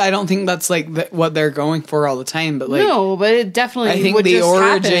 not. I don't think that's like what they're going for all the time, but like, no, but it definitely. I think would the just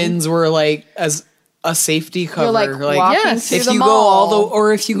origins were like as a safety cover. You're like walking yes. through if the you mall. go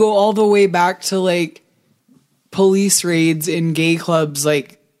if you go all the way back to like police raids in gay clubs,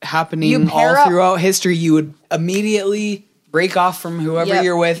 like happening You all pair up. throughout history, you would immediately break off from whoever Yep.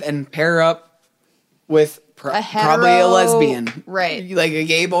 you're with and pair up with A probably a hetero- lesbian. right. Like a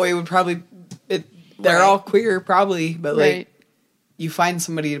gay boy would probably. They're Right. all queer, probably, but like Right. you find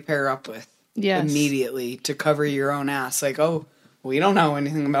somebody to pair up with Yes. immediately to cover your own ass. Like, oh, we don't know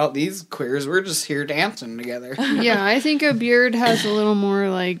anything about these queers. We're just here dancing together. Yeah, I think a beard has a little more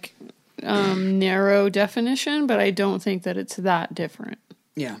like narrow definition, but I don't think that it's that different.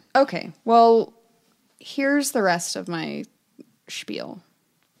 Yeah. Okay, well, here's the rest of my spiel.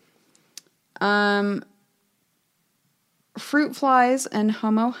 Fruit flies and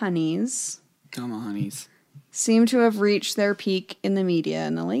homo honeys Come on, honeys. seem to have reached their peak in the media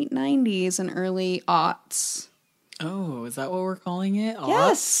in the late 90s and early aughts. Oh, is that what we're calling it?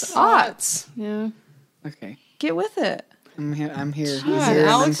 Yes, Aughts? aughts. Yeah. Okay. Get with it. I'm here. God, Easier and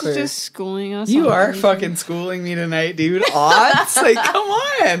Alex clear. is just schooling us. You on are everything. fucking schooling me tonight, dude. Aughts? Like, come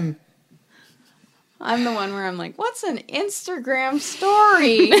on. I'm the one where I'm like, what's an Instagram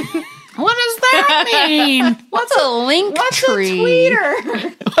story? What does that mean? What's a link What's tree? a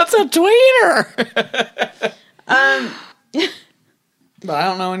tweeter? What's a tweeter? But I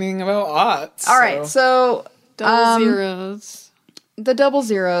don't know anything about aughts. All right, so Double zeros. the double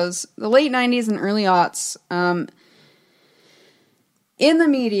zeros, the late 90s and early aughts, in the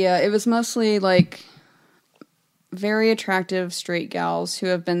media, it was mostly like very attractive straight gals who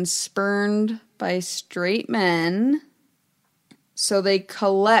have been spurned by straight men. So they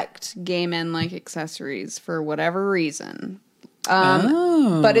collect gay men like accessories for whatever reason.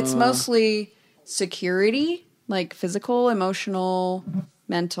 But it's mostly security, like physical, emotional,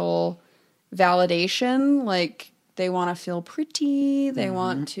 mental validation. Like they want to feel pretty. They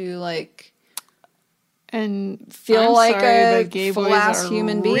want to like And feel I'm like sorry, a but gay full boys ass are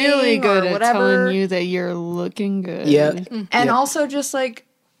human being really good or at whatever. telling you that you're looking good. Yeah. And Yep. also just like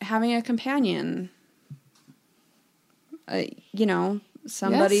having a companion. You know,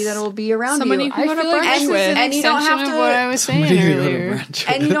 somebody Yes. that'll be around Somebody you. you can go to feel like brunch this with. is an And you don't extension have of to- what I was saying Somebody to go to earlier. brunch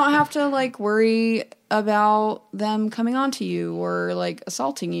And with. you don't have to like worry about them coming onto you or like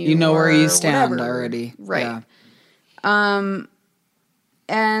assaulting you. You know where or you stand whatever. already. Right. Yeah.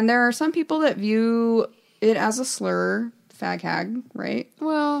 And there are some people that view it as a slur, fag hag, right?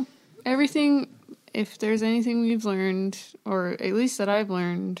 Well, everything, if there's anything we've learned, or at least that I've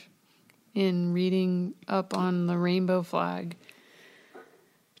learned in reading up on the rainbow flag,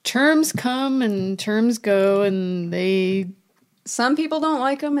 terms come and terms go, and Some people don't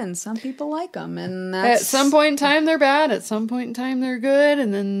like them and some people like them. And that's at some point in time they're bad, at some point in time they're good,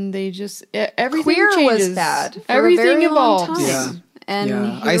 and then they just, everything queer changes. was bad. For Everything a very evolves. Long time. Yeah. And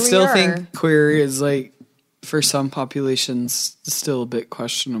Yeah. here I we still are. think queer is like, for some populations, still a bit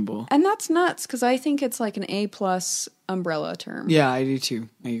questionable. And that's nuts because I think it's like an A+ umbrella term. Yeah, I do too.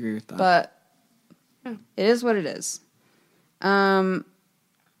 I agree with that. But it is what it is.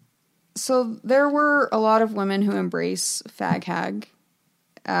 So there were a lot of women who embrace fag hag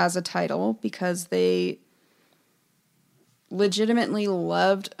as a title because they legitimately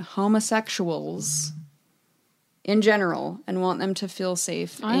loved homosexuals in general and want them to feel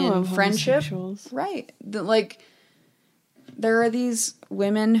safe I in love friendship. homosexuals. Right. Like there are these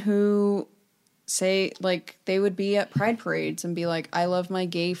women who say, like, they would be at pride parades and be like, I love my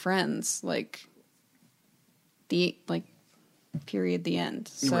gay friends. Like, period, the end.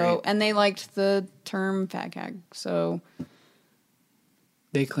 So, Right. and they liked the term fag hag. So,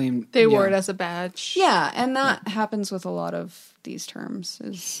 They claimed They wore it as a badge. yeah, and that happens with a lot of these terms.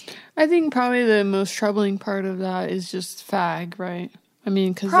 Is I think probably the most troubling part of that is just fag, right? I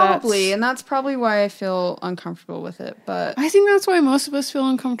mean, because probably, and that's probably why I feel uncomfortable with it. But I think that's why most of us feel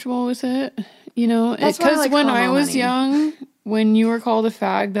uncomfortable with it. You know, That's why I because like when I homo was honey. young, when you were called a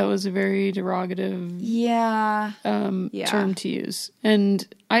fag, that was a very derogative yeah, yeah. term to use. And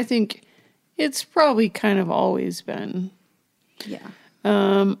I think it's probably kind of always been. yeah.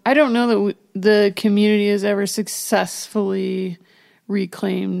 I don't know that the community has ever successfully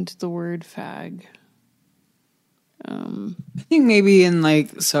reclaimed the word fag. I think maybe in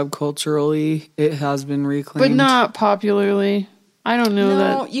like subculturally it has been reclaimed. But not popularly. I don't know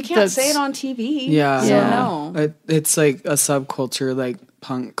No, that. you can't say it on TV. Yeah. So Yeah. no. It's like a subculture, like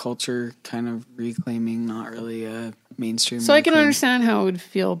punk culture kind of reclaiming, not really a mainstream. So I can reclaim. understand how it would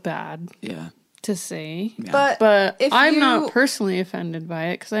feel bad Yeah. to say. Yeah. But if I'm you- not personally offended by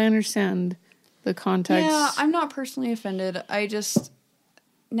it because I understand the context. Yeah, I'm not personally offended. I just,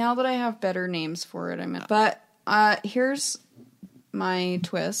 now that I have better names for it, but here's my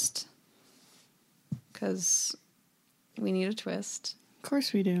twist, because we need a twist. Of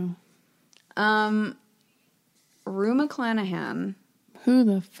course we do. Rue McClanahan. Who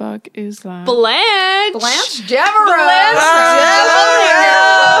the fuck is that? Blanche, Devereaux.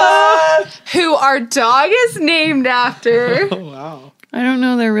 who our dog is named after. Oh wow. I don't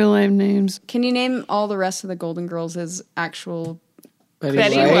know their real life names. Can you name all the rest of the Golden Girls as actual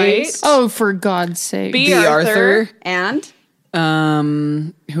Betty White. Oh, for God's sake. B. B. Arthur. and?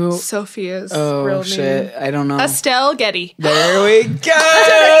 Who? Sophia's Oh real shit! name. I don't know. Estelle Getty. There we go.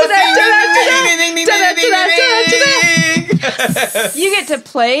 You get to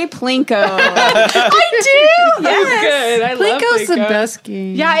play Plinko. I do. Yes. Good. I love Plinko's the Plinko. best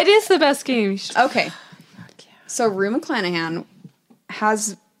game. Yeah, it is the best game. You should- Okay. So Rue McClanahan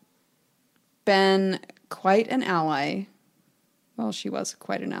has been quite an ally. Well, she was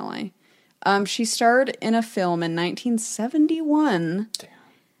quite an ally. She starred in a film in 1971. Damn.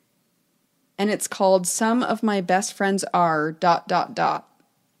 And it's called Some of My Best Friends Are ...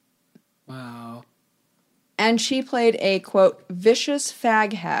 Wow. And she played a, quote, vicious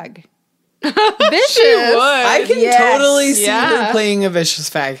fag hag. She would. I can Yes. totally see Yeah. her playing a vicious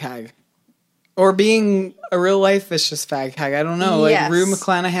fag hag. Or being a real life vicious fag hag. I don't know. Yes. Like Rue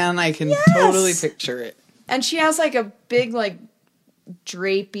McClanahan, I can totally picture it. And she has like a big, like,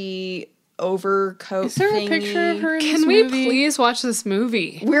 drapey overcoat Is there thingy. a picture of her in this Can we movie? please watch this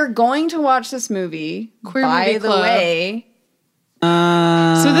movie? We're going to watch this movie. Queer by Movie the Club. way.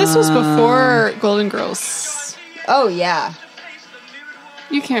 So this was before Golden Girls. Oh, yeah.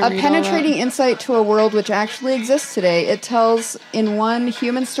 You can't A read penetrating insight to a world which actually exists today. It tells in one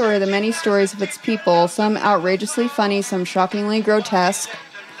human story the many stories of its people, some outrageously funny, some shockingly grotesque,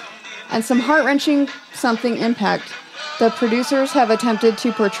 and some heart-wrenching something impact. The producers have attempted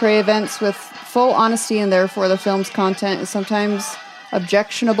to portray events with full honesty, and therefore the film's content is sometimes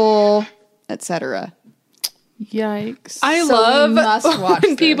objectionable, etc. Yikes. I So we must love watch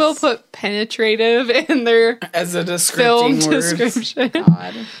when people this. put penetrative in their As a film descripting word. description.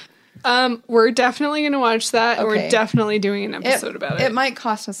 God. We're definitely going to watch that. And Okay. we're definitely doing an episode about it. It might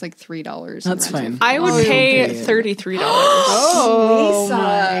cost us like $3. That's fine. I would Oh, pay okay. $33. Oh,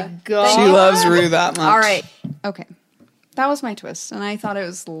 my God. She loves Rue that much. All right. Okay. That was my twist, and I thought it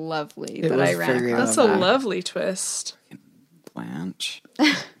was lovely It that was I ran very across That's a that. lovely twist. Blanche.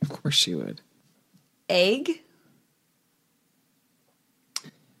 Of course she would. Egg?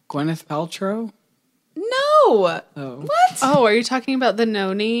 Gwyneth Paltrow? No! Oh. What? Oh, are you talking about the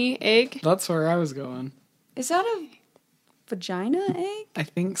noni egg? That's where I was going. Is that a vagina egg? I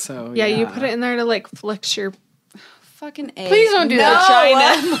think so. Yeah, you put it in there to like flex your. Fucking egg. Please don't do no.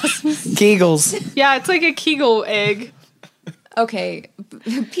 that. Giggles. Yeah, it's like a Kegel egg. Okay.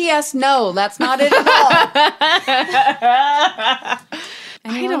 P.S. No, that's not it at all.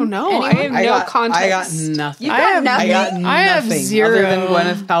 I don't know. I Anyone? have no context. I got nothing. You got nothing? I got nothing I have zero. other than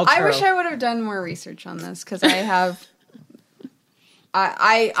Gwyneth Paltrow. I wish I would have done more research on this because I have.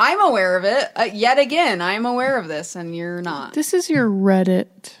 I'm aware of it. Yet again, I'm aware of this, and you're not. This is your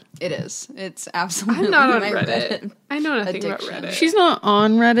Reddit. It is. It's absolutely. I'm not on my Reddit. I know nothing addiction. about Reddit. She's not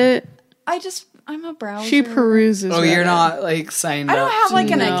on Reddit. I'm a browser. She peruses. Oh, you're Reddit. not like signed I don't up. have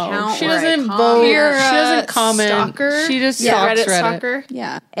like an No. account. She where I doesn't comment. vote. You're She a doesn't comment. stalker? She just Yeah. stalks Reddit Reddit. stalker.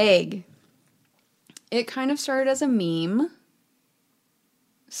 Yeah, egg. It kind of started as a meme.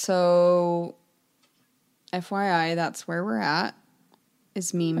 So FYI, that's where we're at.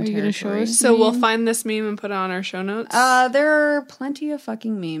 Is meme Are you territory. going to show us? So we'll find this meme and put it on our show notes. There are plenty of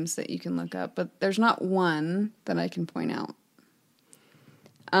fucking memes that you can look up, but there's not one that I can point out.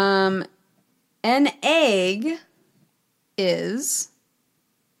 An egg is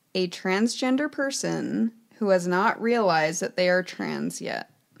a transgender person who has not realized that they are trans yet.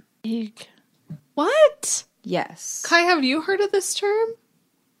 Egg. What? Yes. Kai, have you heard of this term?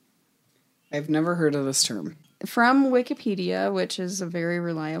 I've never heard of this term. From Wikipedia, which is a very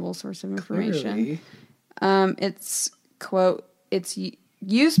reliable source of information. Clearly. It's, quote, it's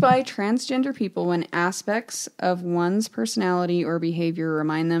used by transgender people when aspects of one's personality or behavior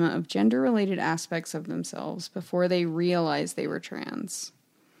remind them of gender-related aspects of themselves before they realize they were trans.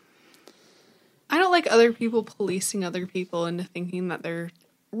 I don't like other people policing other people into thinking that they're...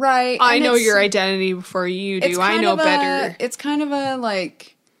 Right. I know your identity before you do. I know better. It's kind of a,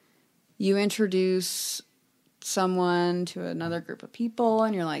 like, you introduce someone to another group of people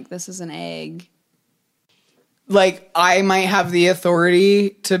and you're like, this is an egg. Like, I might have the authority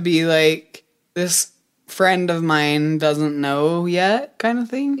to be like, this friend of mine doesn't know yet, kind of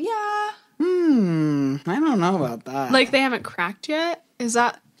thing. Yeah. I don't know about that. Like, they haven't cracked yet? Is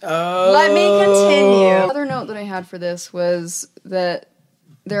that... Oh. Let me continue. Another note that I had for this was that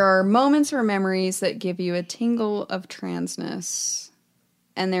there are moments or memories that give you a tingle of transness,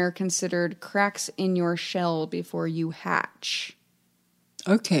 and they're considered cracks in your shell before you hatch.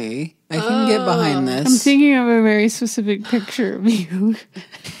 Okay, I can get behind this. I'm thinking of a very specific picture of you.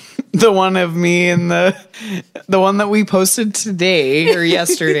 The one of me and the one that we posted today or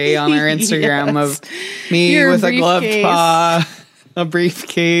yesterday on our Instagram Yes. of me Your with a gloved briefcase. paw, a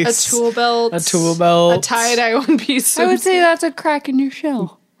briefcase, A tool belt. a tool belt, A tie-dye one-piece I would suit. say that's a crack in your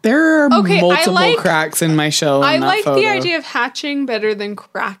shell. There are Okay, I multiple like- cracks in my shell. I in that like photo. the idea of hatching better than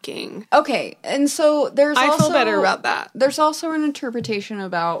cracking. Okay, and so there's I also... feel better about that. There's also an interpretation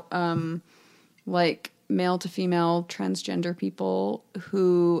about, like, male to female transgender people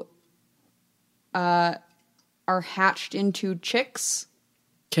who are hatched into chicks,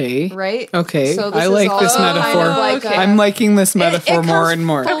 Okay. right? Okay. So I is like this also kind metaphor. of like a- I'm liking this It metaphor more comes and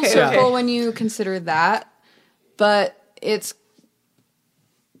more. Full Okay, circle okay. when you consider that, but it's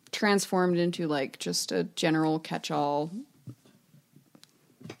transformed into like just a general catch-all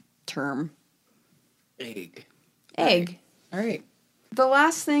term. Egg. Egg. All right. The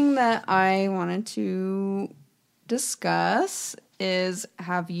last thing that I wanted to discuss is,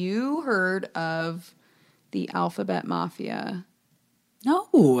 have you heard of the Alphabet Mafia?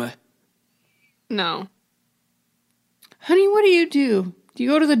 No. No. Honey, what do? Do you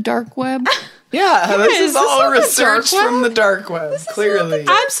go to the dark web? Yeah, this is all not the research dark from the dark web. Clearly.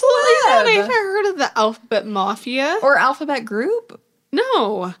 Absolutely not. I web. haven't heard of the Alphabet Mafia. Or Alphabet Group?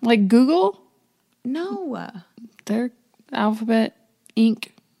 No. Like Google? No. They're Alphabet Inc.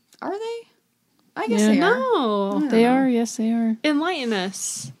 Are they? I guess Yeah. they are. No. They are. Yes, they are. Enlighten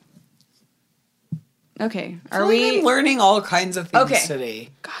us. Okay. I Are feel like we... I'm learning all kinds of things Okay. today.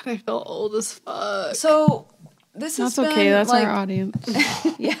 God, I feel old as fuck. So, this has That's okay. been, That's like, our audience.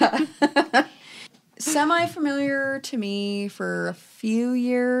 yeah. Semi-familiar to me for a few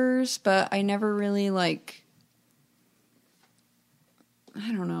years, but I never really, like,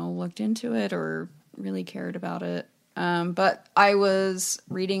 I don't know, looked into it or really cared about it. But I was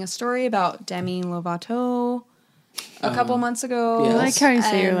reading a story about Demi Lovato a couple months ago. yes. I like how you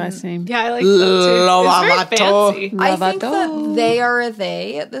say your and last name. Yeah, I like that too. It's very Lovato. fancy. I think that Lovato. they are a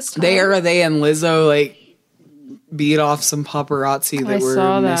they at this time. They and Lizzo like beat off some paparazzi that I were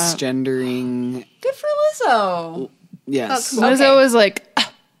saw that. misgendering. Good for Lizzo. Yes. That's- Lizzo was like,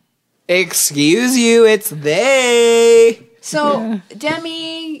 Excuse you, it's they. So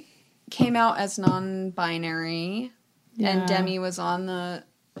Demi came out as non-binary, Yeah. and Demi was on the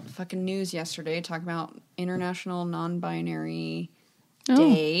fucking news yesterday talking about International Non-Binary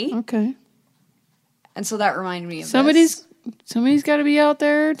Day, okay. and so that reminded me of Somebody's this. got to be out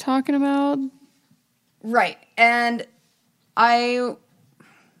there talking about. Right. And I,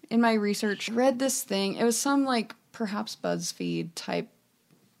 in my research, read this thing. It was some, like, perhaps BuzzFeed type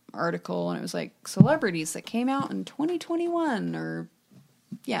article, and it was, like, celebrities that came out in 2021, or,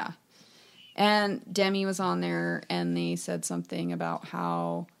 yeah. And Demi was on there, and they said something about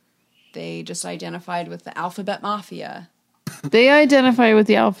how they just identified with the Alphabet Mafia. They identify with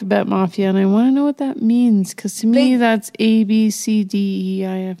the Alphabet Mafia, and I want to know what that means, because to me, that's A, B, C, D, E,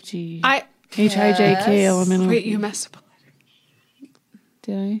 I, F, G. H, I, J, K, L, M, N, O, Wait, P. you messed up a letter.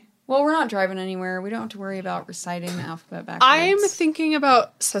 Did I? Well, we're not driving anywhere. We don't have to worry about reciting the alphabet backwards. I'm thinking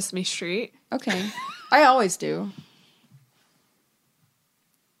about Sesame Street. Okay. I always do.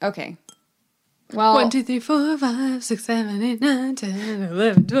 Okay. Well, 1, 2, 3, 4, 5, 6, 7, 8, 9, 10,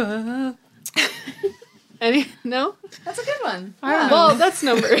 11, 12. No? that's a good one. Well, that's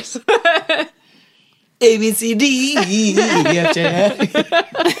numbers. A, B, C, D, E, F, J.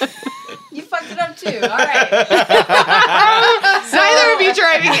 You fucked it up too. All right. Neither of you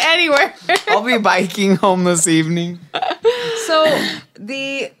driving anywhere. I'll be biking home this evening. So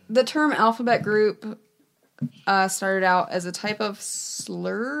the term alphabet group started out as a type of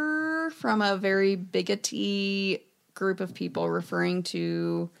slur from a very bigoty group of people referring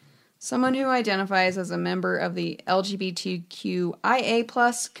to someone who identifies as a member of the LGBTQIA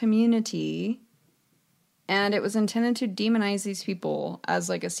plus community. And it was intended to demonize these people as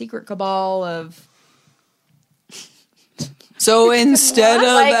like a secret cabal of... So instead of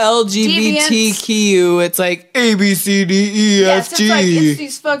Like LGBTQ, it's like A, B, C, D, E, Yes, F, G. it's like it's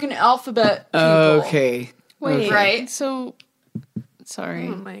these fucking alphabet people. Okay. Wait, Right. So, sorry.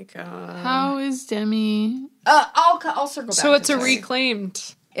 Oh my god. How is Demi? I'll circle back. So it's to a this.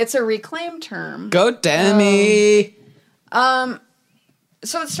 reclaimed. It's a reclaimed term. Go Demi. So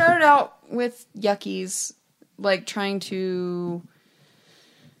it started out with yuckies, like trying to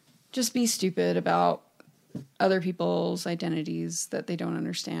just be stupid about other people's identities that they don't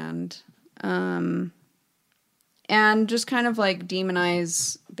understand. And just kind of like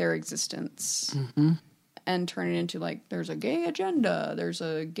demonize their existence. Mm-hmm. And turn it into like, there's a gay agenda. There's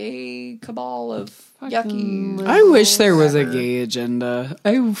a gay cabal of yuckies. I wish there was a gay agenda.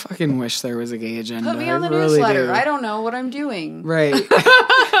 I fucking wish there was a gay agenda. Put me on the I really newsletter. do. I don't know what I'm doing. Right.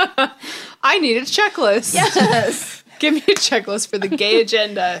 I need a checklist. Yes. Give me a checklist for the gay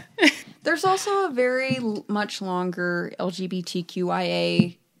agenda. There's also a very much longer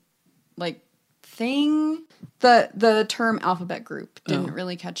LGBTQIA like thing. The term alphabet group didn't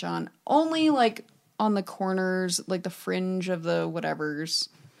really catch on. Only like on the corners, like the fringe of the whatevers.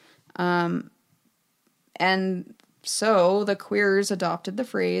 And so the queers adopted the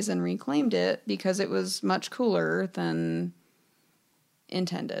phrase and reclaimed it because it was much cooler than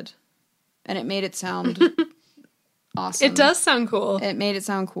intended. And it made it sound awesome. It does sound cool. It made it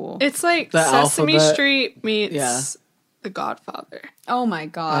sound cool. It's like The Sesame alphabet. Street meets Yeah. The Godfather. Oh my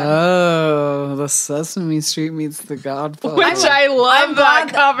god. Oh, the Sesame Street meets the Godfather. Which I love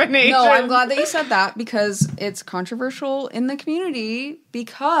that combination. No, I'm glad that you said that because it's controversial in the community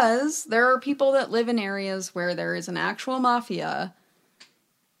because there are people that live in areas where there is an actual mafia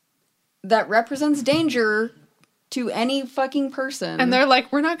that represents danger to any fucking person. And they're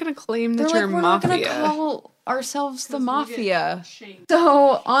like, we're not going to claim the They're term like, we're not mafia. going to call ourselves the mafia.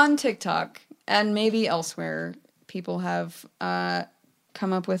 So on TikTok and maybe elsewhere, people have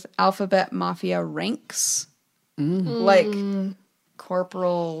come up with alphabet mafia ranks. Like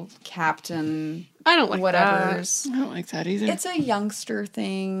corporal, captain, I don't like whatever's. I don't like that either. It's a youngster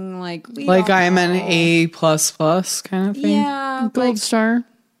thing. Like we Like don't I'm an know. A++ kind of thing. Yeah, Gold like, star.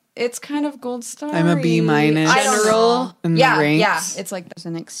 it's kind of gold star. I'm a B-. I don't General know. in the Yeah, ranks. yeah. It's like there's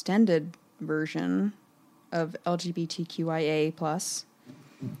an extended version of LGBTQIA+.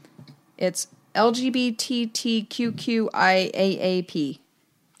 It's LGBTQQIAAP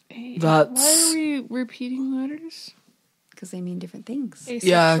That's Why are we repeating letters? because they mean different things.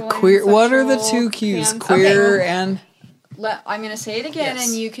 yeah, Asexual, queer. What are the pansexual, two Q's? pan- Queer Okay. and I'm going to say it again, Yes.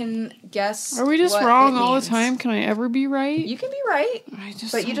 and you can guess. Are we just what wrong it all the means. time? Can I ever be right? You can be right. I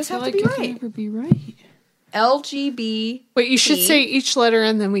just but you don't just feel have to like be I can right. ever be right. LGB. Wait, you should P. say each letter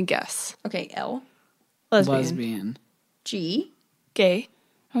and then we guess. Okay, L, lesbian. G. Gay.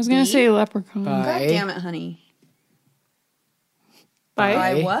 I was gonna B? say leprechaun. God Bi. damn it, honey. Bi.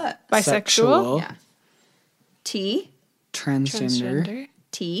 By what? Bisexual. Sexual. Yeah. T. Transgender.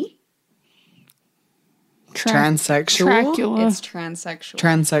 T. Transsexual. Dracula. It's transsexual.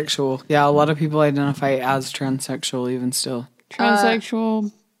 Transsexual. Yeah, a lot of people identify as transsexual even still.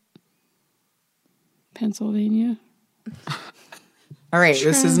 Transsexual. Pennsylvania. All right,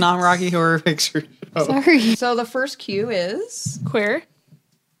 this is not Rocky Horror Picture Show. Sorry. So the first Q is Queer.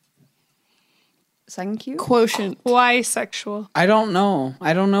 second Q. Quotient. Bisexual. I don't know.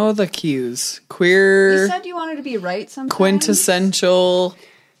 I don't know the cues. You Queer, said you wanted to be right sometimes. quintessential,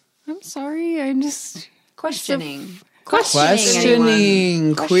 I'm sorry. I'm just. Questioning.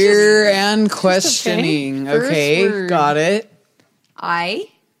 questioning, queer and questioning. First Okay, word. got it. I.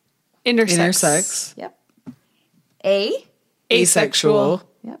 Intersex. Intersex, Yep. A. asexual,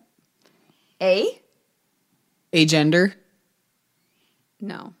 Yep. A. agender,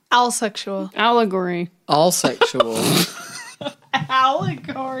 No. Allsexual. Allegory. all sexual.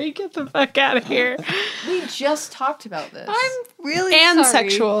 Allegory. Get the fuck out of here. We just talked about this. Really? And sorry.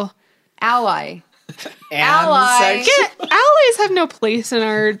 sexual. Ally. And Ally. Allies have no place in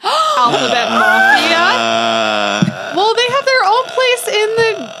our alphabet mafia. Well, they have their own place in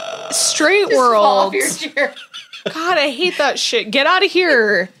the straight world. God, I hate that shit. Get out of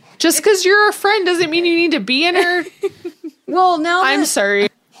here. Just because you're a friend doesn't mean you need to be in her. Well, now I'm sorry.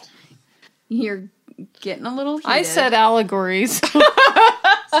 you're getting a little heated. I said allegories.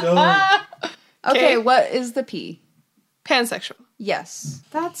 Okay, what is the P? Pansexual. Yes,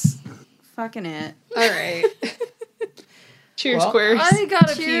 that's fucking it. All right. Cheers, Well, queers. I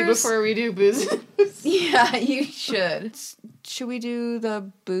gotta pee Cheers. before we do booze. Yeah, you should. Should we do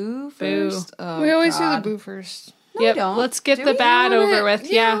the boo first? Oh, We always God. do the boo first. No, we don't. Let's get Do the we? bad over with.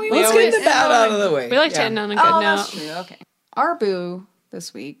 Yeah, we we Let's always get the bad out of the way. we like to Yeah. end on a good Oh, note. that's true. Okay. Our boo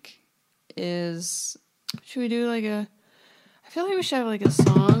this week is Should we do like a? I feel like we should have like a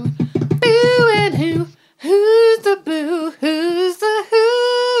song. Boo and who? Who's the boo? Who's the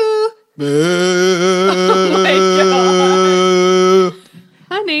who?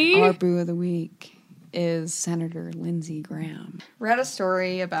 Honey. our boo of the week is Senator Lindsey Graham. Read a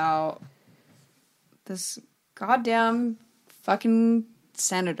story about this goddamn fucking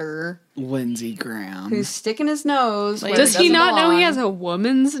senator Lindsey Graham. who's sticking his nose. Where Does it he doesn't not know belong. he has a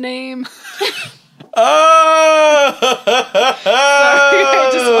woman's name? I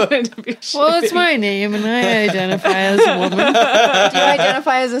just wanted to be sure. Well, it's my name, and I identify as a woman. Do you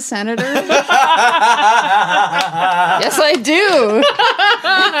identify as a senator? Yes, I do.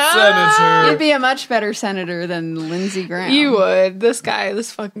 Senator. You'd be a much better senator than Lindsey Graham. You would. This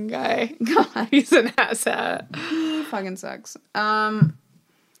fucking guy. God, He's an asshat. he fucking sucks.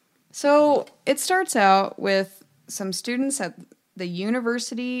 So it starts out with some students at the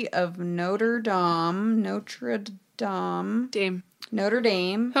University of Notre Dame. Dame. Humpback Notre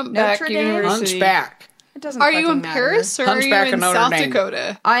Dame. University. Hunchback. It doesn't Are you fucking in matter. Paris or are you Hunchback in of Notre South Dame.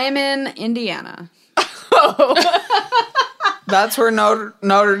 Dakota? I am in Indiana. That's where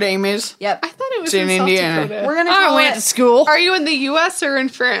Notre Dame is. Yep. I thought it was It's in in South Indiana. Dakota. We're gonna I call went to it. school. Are you in the U.S. or in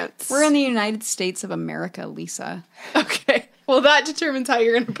France? We're in the United States of America, Lisa. Okay. Well, that determines how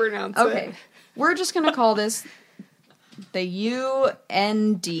you're going to pronounce Okay. it. We're just gonna call this the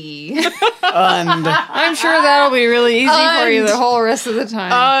UND. I'm sure that'll be really easy for you the whole rest of the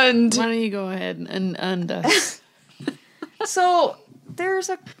time. And Why don't you go ahead and us? So there's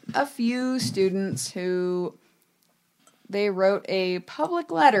a few students who they wrote a public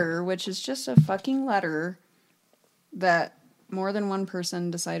letter, which is just a fucking letter that more than one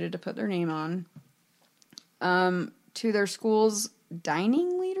person decided to put their name on, to their school's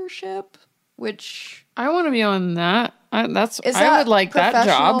dining leadership, which I want to be on that. I that would like that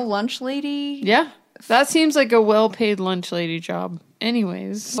professional job. lunch lady. Yeah, that seems like a well-paid lunch lady job.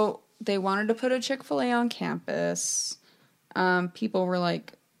 Anyways, So they wanted to put a Chick-fil-A on campus. People were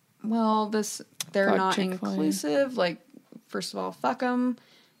like, well, they're Fuck not Chick-fil-A. inclusive. Like, first of all, fuck them.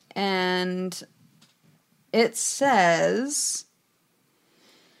 And it says,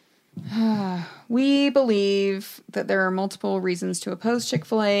 we believe that there are multiple reasons to oppose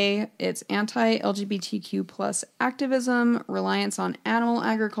Chick-fil-A. It's anti-LGBTQ plus activism, reliance on animal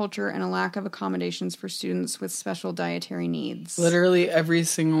agriculture, and a lack of accommodations for students with special dietary needs. Literally every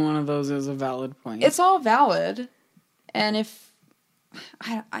single one of those is a valid point. It's all valid. And if,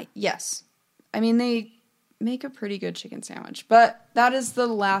 yes. I mean, they make a pretty good chicken sandwich. But that is the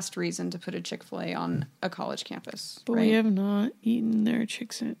last reason to put a Chick-fil-A on a college campus. but right? we have not eaten their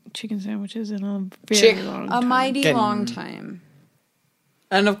chicken sandwiches in a very long a time. mighty Chicken. long time.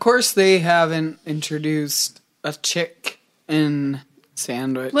 And of course, they haven't introduced a chick in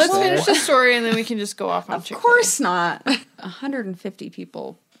sandwich. Let's there. finish the story and then we can just go off on Of Chick-fil-A. course not. 150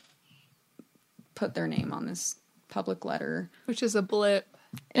 people put their name on this public letter. which is a blip.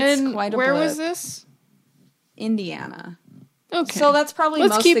 It's And quite a where blip. was this? Indiana. Okay. So that's probably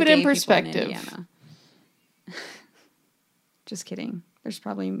Let's most keep of it the in gay people perspective. Indiana. Just kidding. There's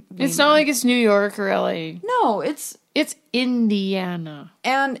probably way It's more. not like it's New York or LA. No, it's Indiana.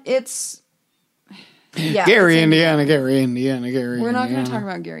 and it's yeah. Gary, it's Indiana, Gary, Indiana, Gary. We're not going to Indiana. talk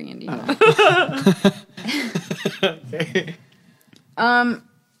about Gary, Indiana.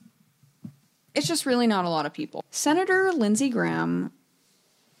 It's just really not a lot of people. Senator Lindsey Graham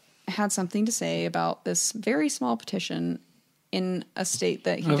had something to say about this very small petition in a state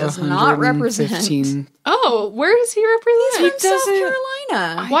that he Of does not represent. 115. Oh, where does he represent? From South doesn't-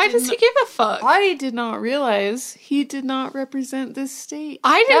 Carolina. Why does he give a fuck? I did not realize he did not represent this state.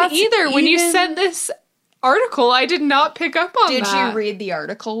 I didn't That's either. When you even- sent this article, I did not pick up on Did that. you read the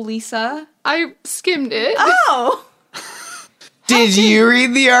article, Lisa? I skimmed it. Oh! Did you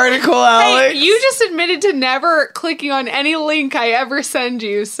read the article, Alex? Hey, you just admitted to never clicking on any link I ever send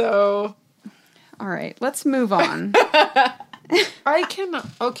you, so All right, let's move on. I cannot.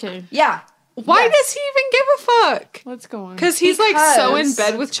 Okay, Yeah. Why Yes. does he even give a fuck? let's go on. Because he's like so in Because-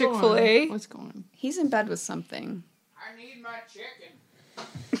 bed with Chick-fil-A. Let's go on. He's in bed with something. I need my chicken.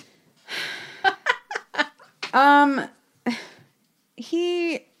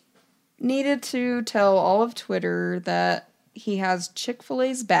 He needed to tell all of Twitter that he has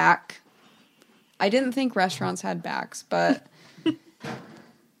Chick-fil-A's back. I didn't think restaurants had backs, but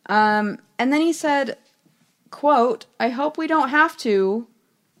and then he said, quote, "I hope we don't have to,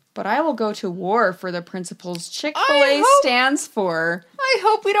 but I will go to war for the principles Chick-fil-A stands for." I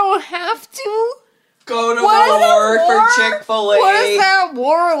hope we don't have to. Go to What is war a war? for Chick-fil-A. What does that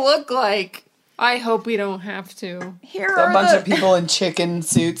war look like? I hope we don't have to. Here A are bunch the of people in chicken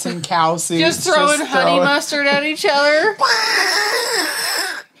suits and cow suits. Just throwing honey mustard at each other.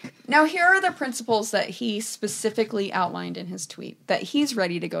 Now, here are the principles that he specifically outlined in his tweet that he's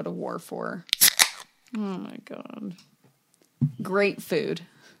ready to go to war for. Oh my god. Great food.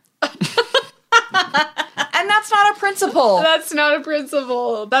 And that's not a principle. That's not a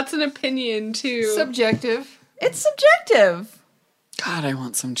principle. That's an opinion, too. Subjective. It's subjective. God, I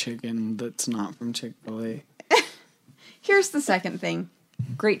want some chicken that's not from Chick-fil-A. Here's the second thing.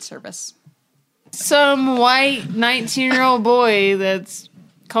 Great service. Some white 19-year-old boy that's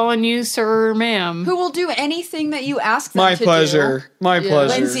calling you sir or ma'am. Who will do anything that you ask them My to pleasure. My Yeah.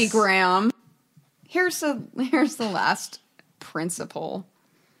 pleasure. Lindsey Graham. Here's the last principle.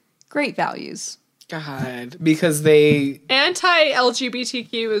 Great values. God, because they're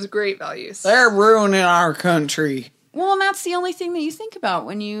Anti-LGBTQ is great values. ruining our country. Well, and that's the only thing that you think about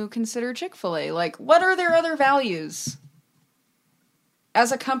when you consider Chick-fil-A. Like, what are their other values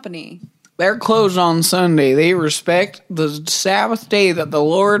as a company? They're closed on Sunday. They respect the Sabbath day that the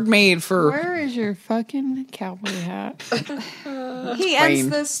Lord made for. Where is your fucking cowboy hat? He ends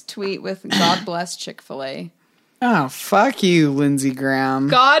this tweet with, "God bless Chick-fil-A." Oh, fuck you, Lindsey Graham.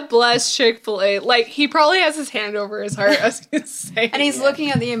 God bless Chick-fil-A. Like, he probably has his hand over his heart, I was going to say. And he's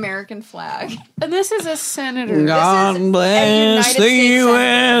looking at the American flag. And this is a senator. God This is a bless United the States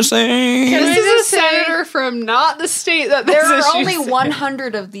USA. Can I This is a just say- senator from not the state that this There are issue's only in.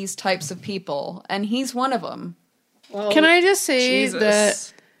 100 of these types of people, and he's one of them. Well, Can I just say Jesus.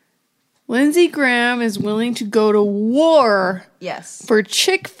 that Lindsey Graham is willing to go to war Yes. for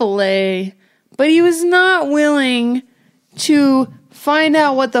Chick-fil-A, but he was not willing to find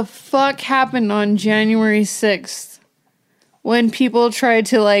out what the fuck happened on January 6th when people tried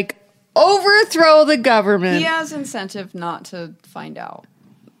to, like, overthrow the government. He has incentive not to find out.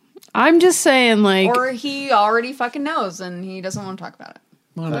 I'm just saying, like, Or he already fucking knows, and he doesn't want to talk about it.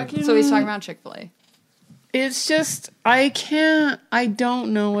 Whatever. So he's talking about Chick-fil-A. it's just, I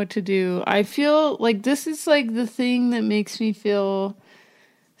don't know what to do. I feel like this is, like, the thing that makes me feel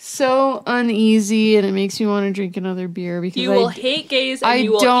so uneasy, and it makes me want to drink another beer because You will hate gays and I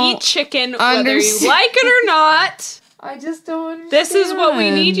you will don't eat chicken whether you understand. like it or not. I just don't understand. This is what we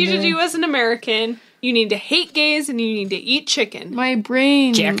need you to do as an American. You need to hate gays and you need to eat chicken. My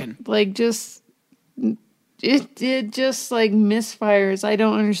brain, Chicken. like, just it just like misfires. I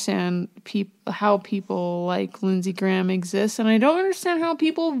don't understand how people like Lindsey Graham exist, and I don't understand how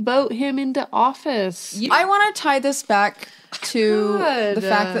people vote him into office. I want to tie this back to God. the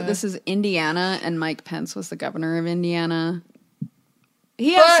fact that this is Indiana and Mike Pence was the governor of Indiana.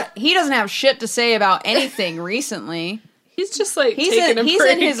 He doesn't have shit to say about anything recently. He's just like He's taking a in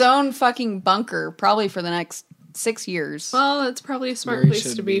break. his own fucking bunker probably for the next 6 years. Well, it's probably a smart Where he place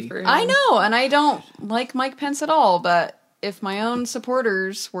should to be be. for him. I know, and I don't like Mike Pence at all, but if my own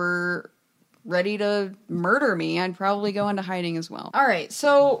supporters were ready to murder me, I'd probably go into hiding as well. All right,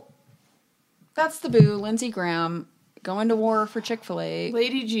 so that's the boo, Lindsey Graham going to war for Chick-fil-A.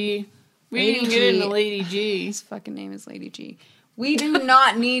 Lady G. We Lady didn't get G. into Lady G. His fucking name is Lady G. We do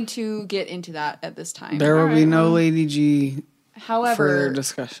not need to get into that at this time. There will be no Lady G However, further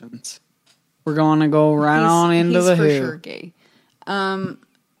discussions. We're going to go right on into he's the for hill. sure gay. I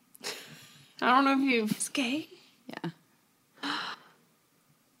don't know if you've gay. Yeah,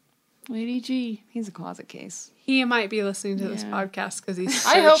 Lady G. he's a closet case. He might be listening to this Yeah. podcast because he's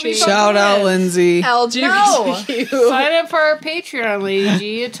I hope he searching Shout out, Yes. Lindsay. LGBTQ. Sign up for our Patreon, Lady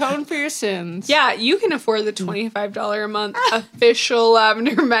G. Atone for your sins. Yeah, you can afford the $25 a month official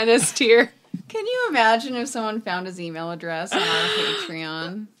Lavender Menace tier. Can you imagine if someone found his email address on our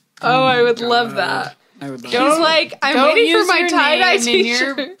Patreon? Oh, I would love that. I would love He's that. like, I'm Don't waiting for use my your tie-dye name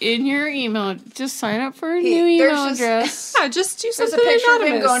t-shirt. in your email. Just sign up for a Hey, new there's email just- address. Yeah, just do There's something a picture of him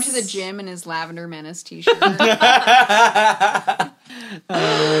anonymous. going to the gym in his Lavender Menace t-shirt. Oh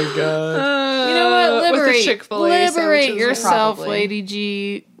my god. You know what? with a Liberate, Chick-fil-A liberate sandwiches. yourself, Probably. Lady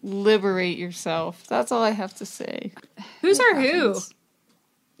G. liberate yourself. That's all I have to say. Who's our who?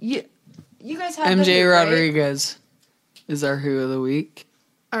 You guys have MJ the who, right? Rodriguez is our Who of the Week.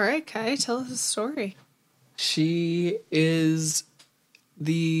 All right, Kai, tell us a story. She is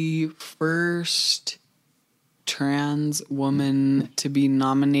the first trans woman to be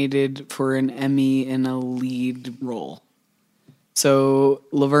nominated for an Emmy in a lead role. So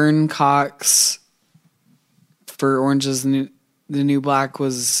Laverne Cox for Orange is the New Black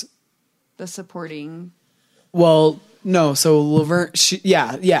was The supporting. well, no. So Laverne,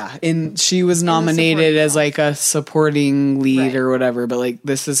 and she was nominated supporting as role. like a supporting lead Right. or whatever. But like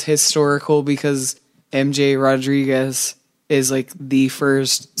this is historical because MJ Rodriguez is like the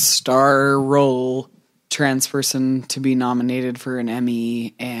first star role trans person to be nominated for an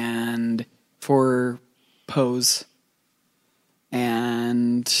Emmy and for Pose.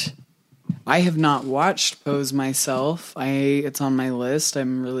 And I have not watched Pose myself. It's on my list.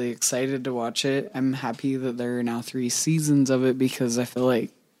 I'm really excited to watch it. I'm happy that there are now 3 seasons of it because I feel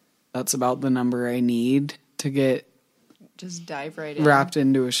like that's about the number I need to get Just dive right in. wrapped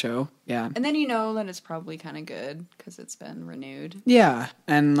into a show. Yeah. And then you know that it's probably kind of good because it's been renewed. Yeah.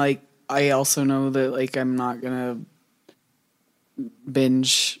 And like, I also know that like I'm not going to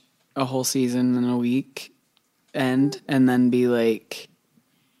binge a whole season in a week and then be like,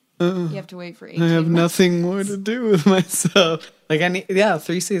 You have to wait for 18 I have months. nothing more to do with myself. Like I need,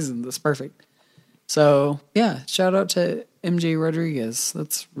 3 seasons. That's perfect. So yeah, shout out to MJ Rodriguez.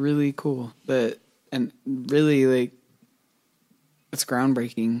 That's really cool. And really like, it's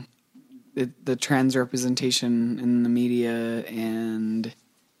groundbreaking. The trans representation in the media and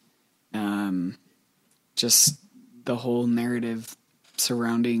just the whole narrative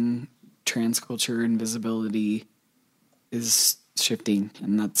surrounding trans culture and visibility is shifting,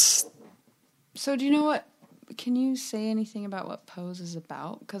 and that's So do you know what? Can you say anything about what Pose is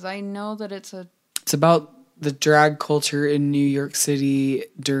about? Because I know that it's about the drag culture in New York City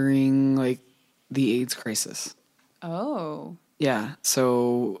during like the AIDS crisis. Oh. Yeah,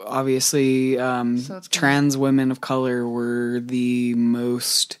 so obviously it's trans women of color were the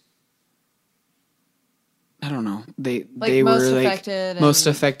most, I don't know, they most were affected like most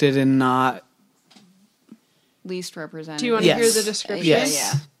and- affected and not least represented. Do you want to Yes. hear the description? yes.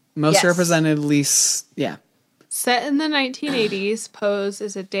 Yeah. Most Yes. represented least Set in the 1980s, Pose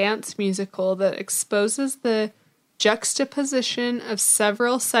is a dance musical that exposes the juxtaposition of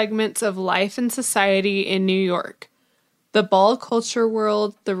several segments of life and society in New York. The ball culture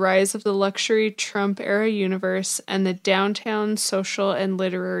world, the rise of the luxury Trump-era universe, and the downtown social and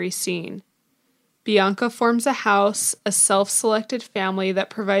literary scene. Bianca forms a house, a self-selected family that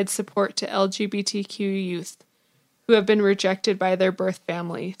provides support to LGBTQ youth who have been rejected by their birth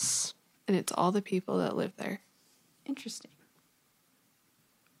families. And it's all the people that live there. Interesting.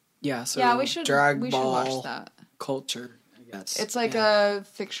 yeah. So Yeah, we should drag watch ball that. culture, I guess. It's like a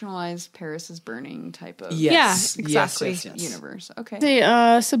fictionalized Paris is Burning type of yes, Yeah, exactly. yes. universe. Okay.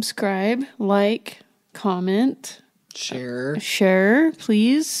 Say, subscribe, like, comment, Share. share,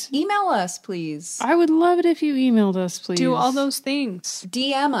 please. Email us, please. I would love it if you emailed us, please. Do all those things.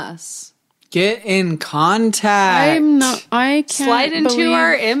 DM us. Get in contact. I can't Slide into believe,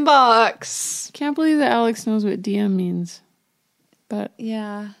 our inbox. Can't believe that Alex knows what DM means. But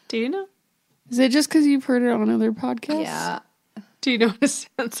Yeah. Do you know? is it just because you've heard it on other podcasts? Yeah. Do you know what it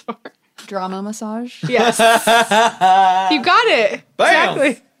stands for? Drama massage. Yes. You got it. Bam.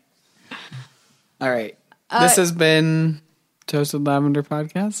 Exactly. All right. This has been Toasted Lavender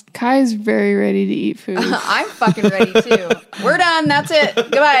Podcast. Kai's very ready to eat food. I'm fucking ready too. We're done. That's it.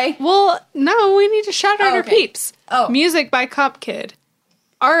 Goodbye. Well, no, we need to shout out Oh, our okay. peeps. Oh. Music by Cop Kid.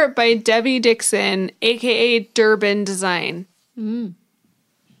 Art by Debbie Dixon, aka Durban Design.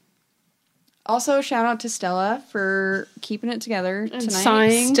 Also, shout out to Stella for keeping it together And tonight.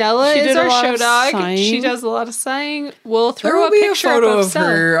 sighing. Stella She is did a our lot show of dog. sighing. She does a lot of sighing. We'll There throw will a be a picture photo up of Stella.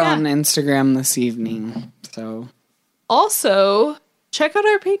 her Yeah. on Instagram this evening. So Also, check out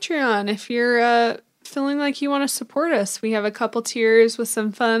our Patreon if you're feeling like you want to support us. We have a couple tiers with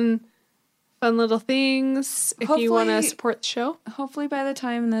some fun little things. If you want to Hopefully- support the show, Hopefully, by the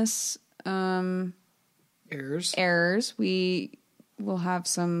time this airs. airs, we will have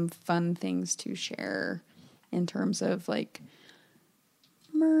some fun things to share in terms of like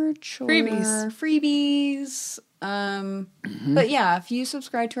merch or freebies. But yeah, if you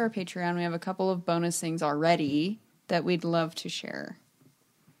subscribe to our Patreon, we have a couple of bonus things already that we'd love to share.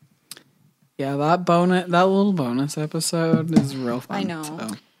 Yeah, that little bonus episode is real fun. I know. So.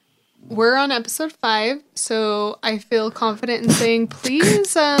 we're on episode 5, so I feel confident in saying,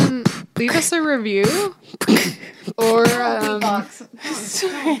 please leave us a review. Or why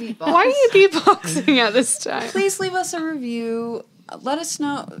are you beatboxing at this time? Please leave us a review. Let us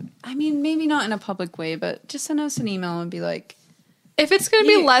know. I mean, maybe not in a public way, but just send us an email and be like, if it's going to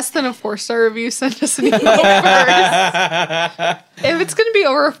be less than a 4-star review, send us an email first. If it's going to be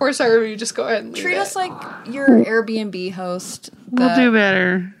over a 4-star review, just go ahead and leave treat it. us like your Airbnb host. We'll do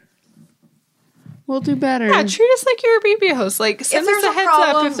better. We'll do better. Yeah, treat us like your Airbnb host. Like, send us a heads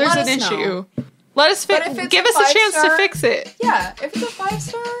problem, up if there's let an us know. issue. Let us give us a chance to fix it. Yeah, if it's a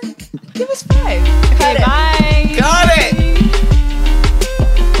 5-star, give us 5. Okay, bye. Got it.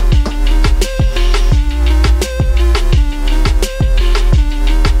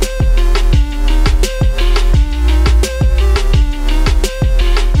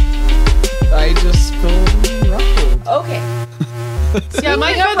 I just feel ruffled. Okay. Yeah,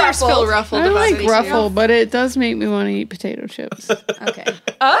 my feathers feel ruffled. I about like it. ruffle, but it does make me want to eat potato chips. Okay.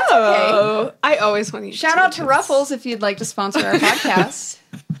 Oh, I always want to eat Shout out to chips. Ruffles if you'd like to sponsor our podcast.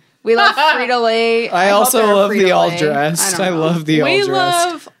 We love Frito-Lay. I hope also they're love the Frito-Lay. all dressed. I love the all We dressed.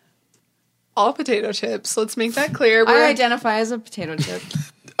 love all potato chips. Let's make that clear. I identify as a potato chip.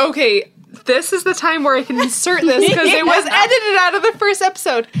 Okay, this is the time where I can insert this because it was edited out of the first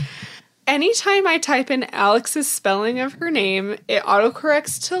episode. Anytime I type in Alex's spelling of her name, it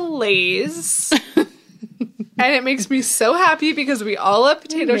autocorrects to Lay's. And it makes me so happy because we all love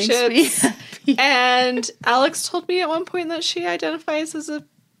potato chips. And Alex told me at one point that she identifies as a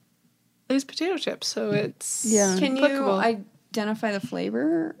Lay's potato chip. So it's Can you applicable. identify the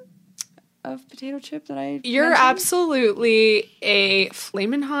flavor of potato chip that I You're mentioned? absolutely a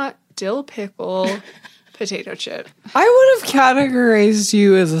flamin' hot dill pickle potato chip. I would have categorized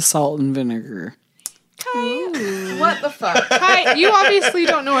you as a salt and vinegar. What the fuck? Hi, you obviously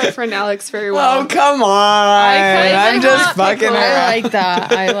don't know our friend Alex very well. Oh, come on. I'm just fucking I around. like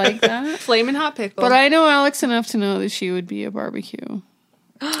that. I like that. Flamin' hot pickle. But I know Alex enough to know that she would be a barbecue.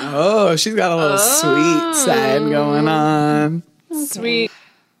 Oh, she's got a little sweet side going on. Sweet.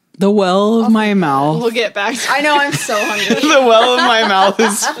 The well of my mouth. We'll get back to I know, I'm so hungry. The well of my mouth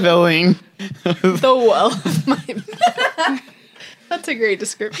is filling. the well of my mouth. That's a great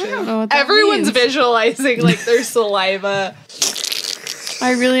description. know what that Everyone's means. visualizing like their saliva.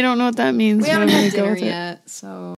 I really don't know what that means. We but I'm haven't gonna had go dinner with it. yet, so...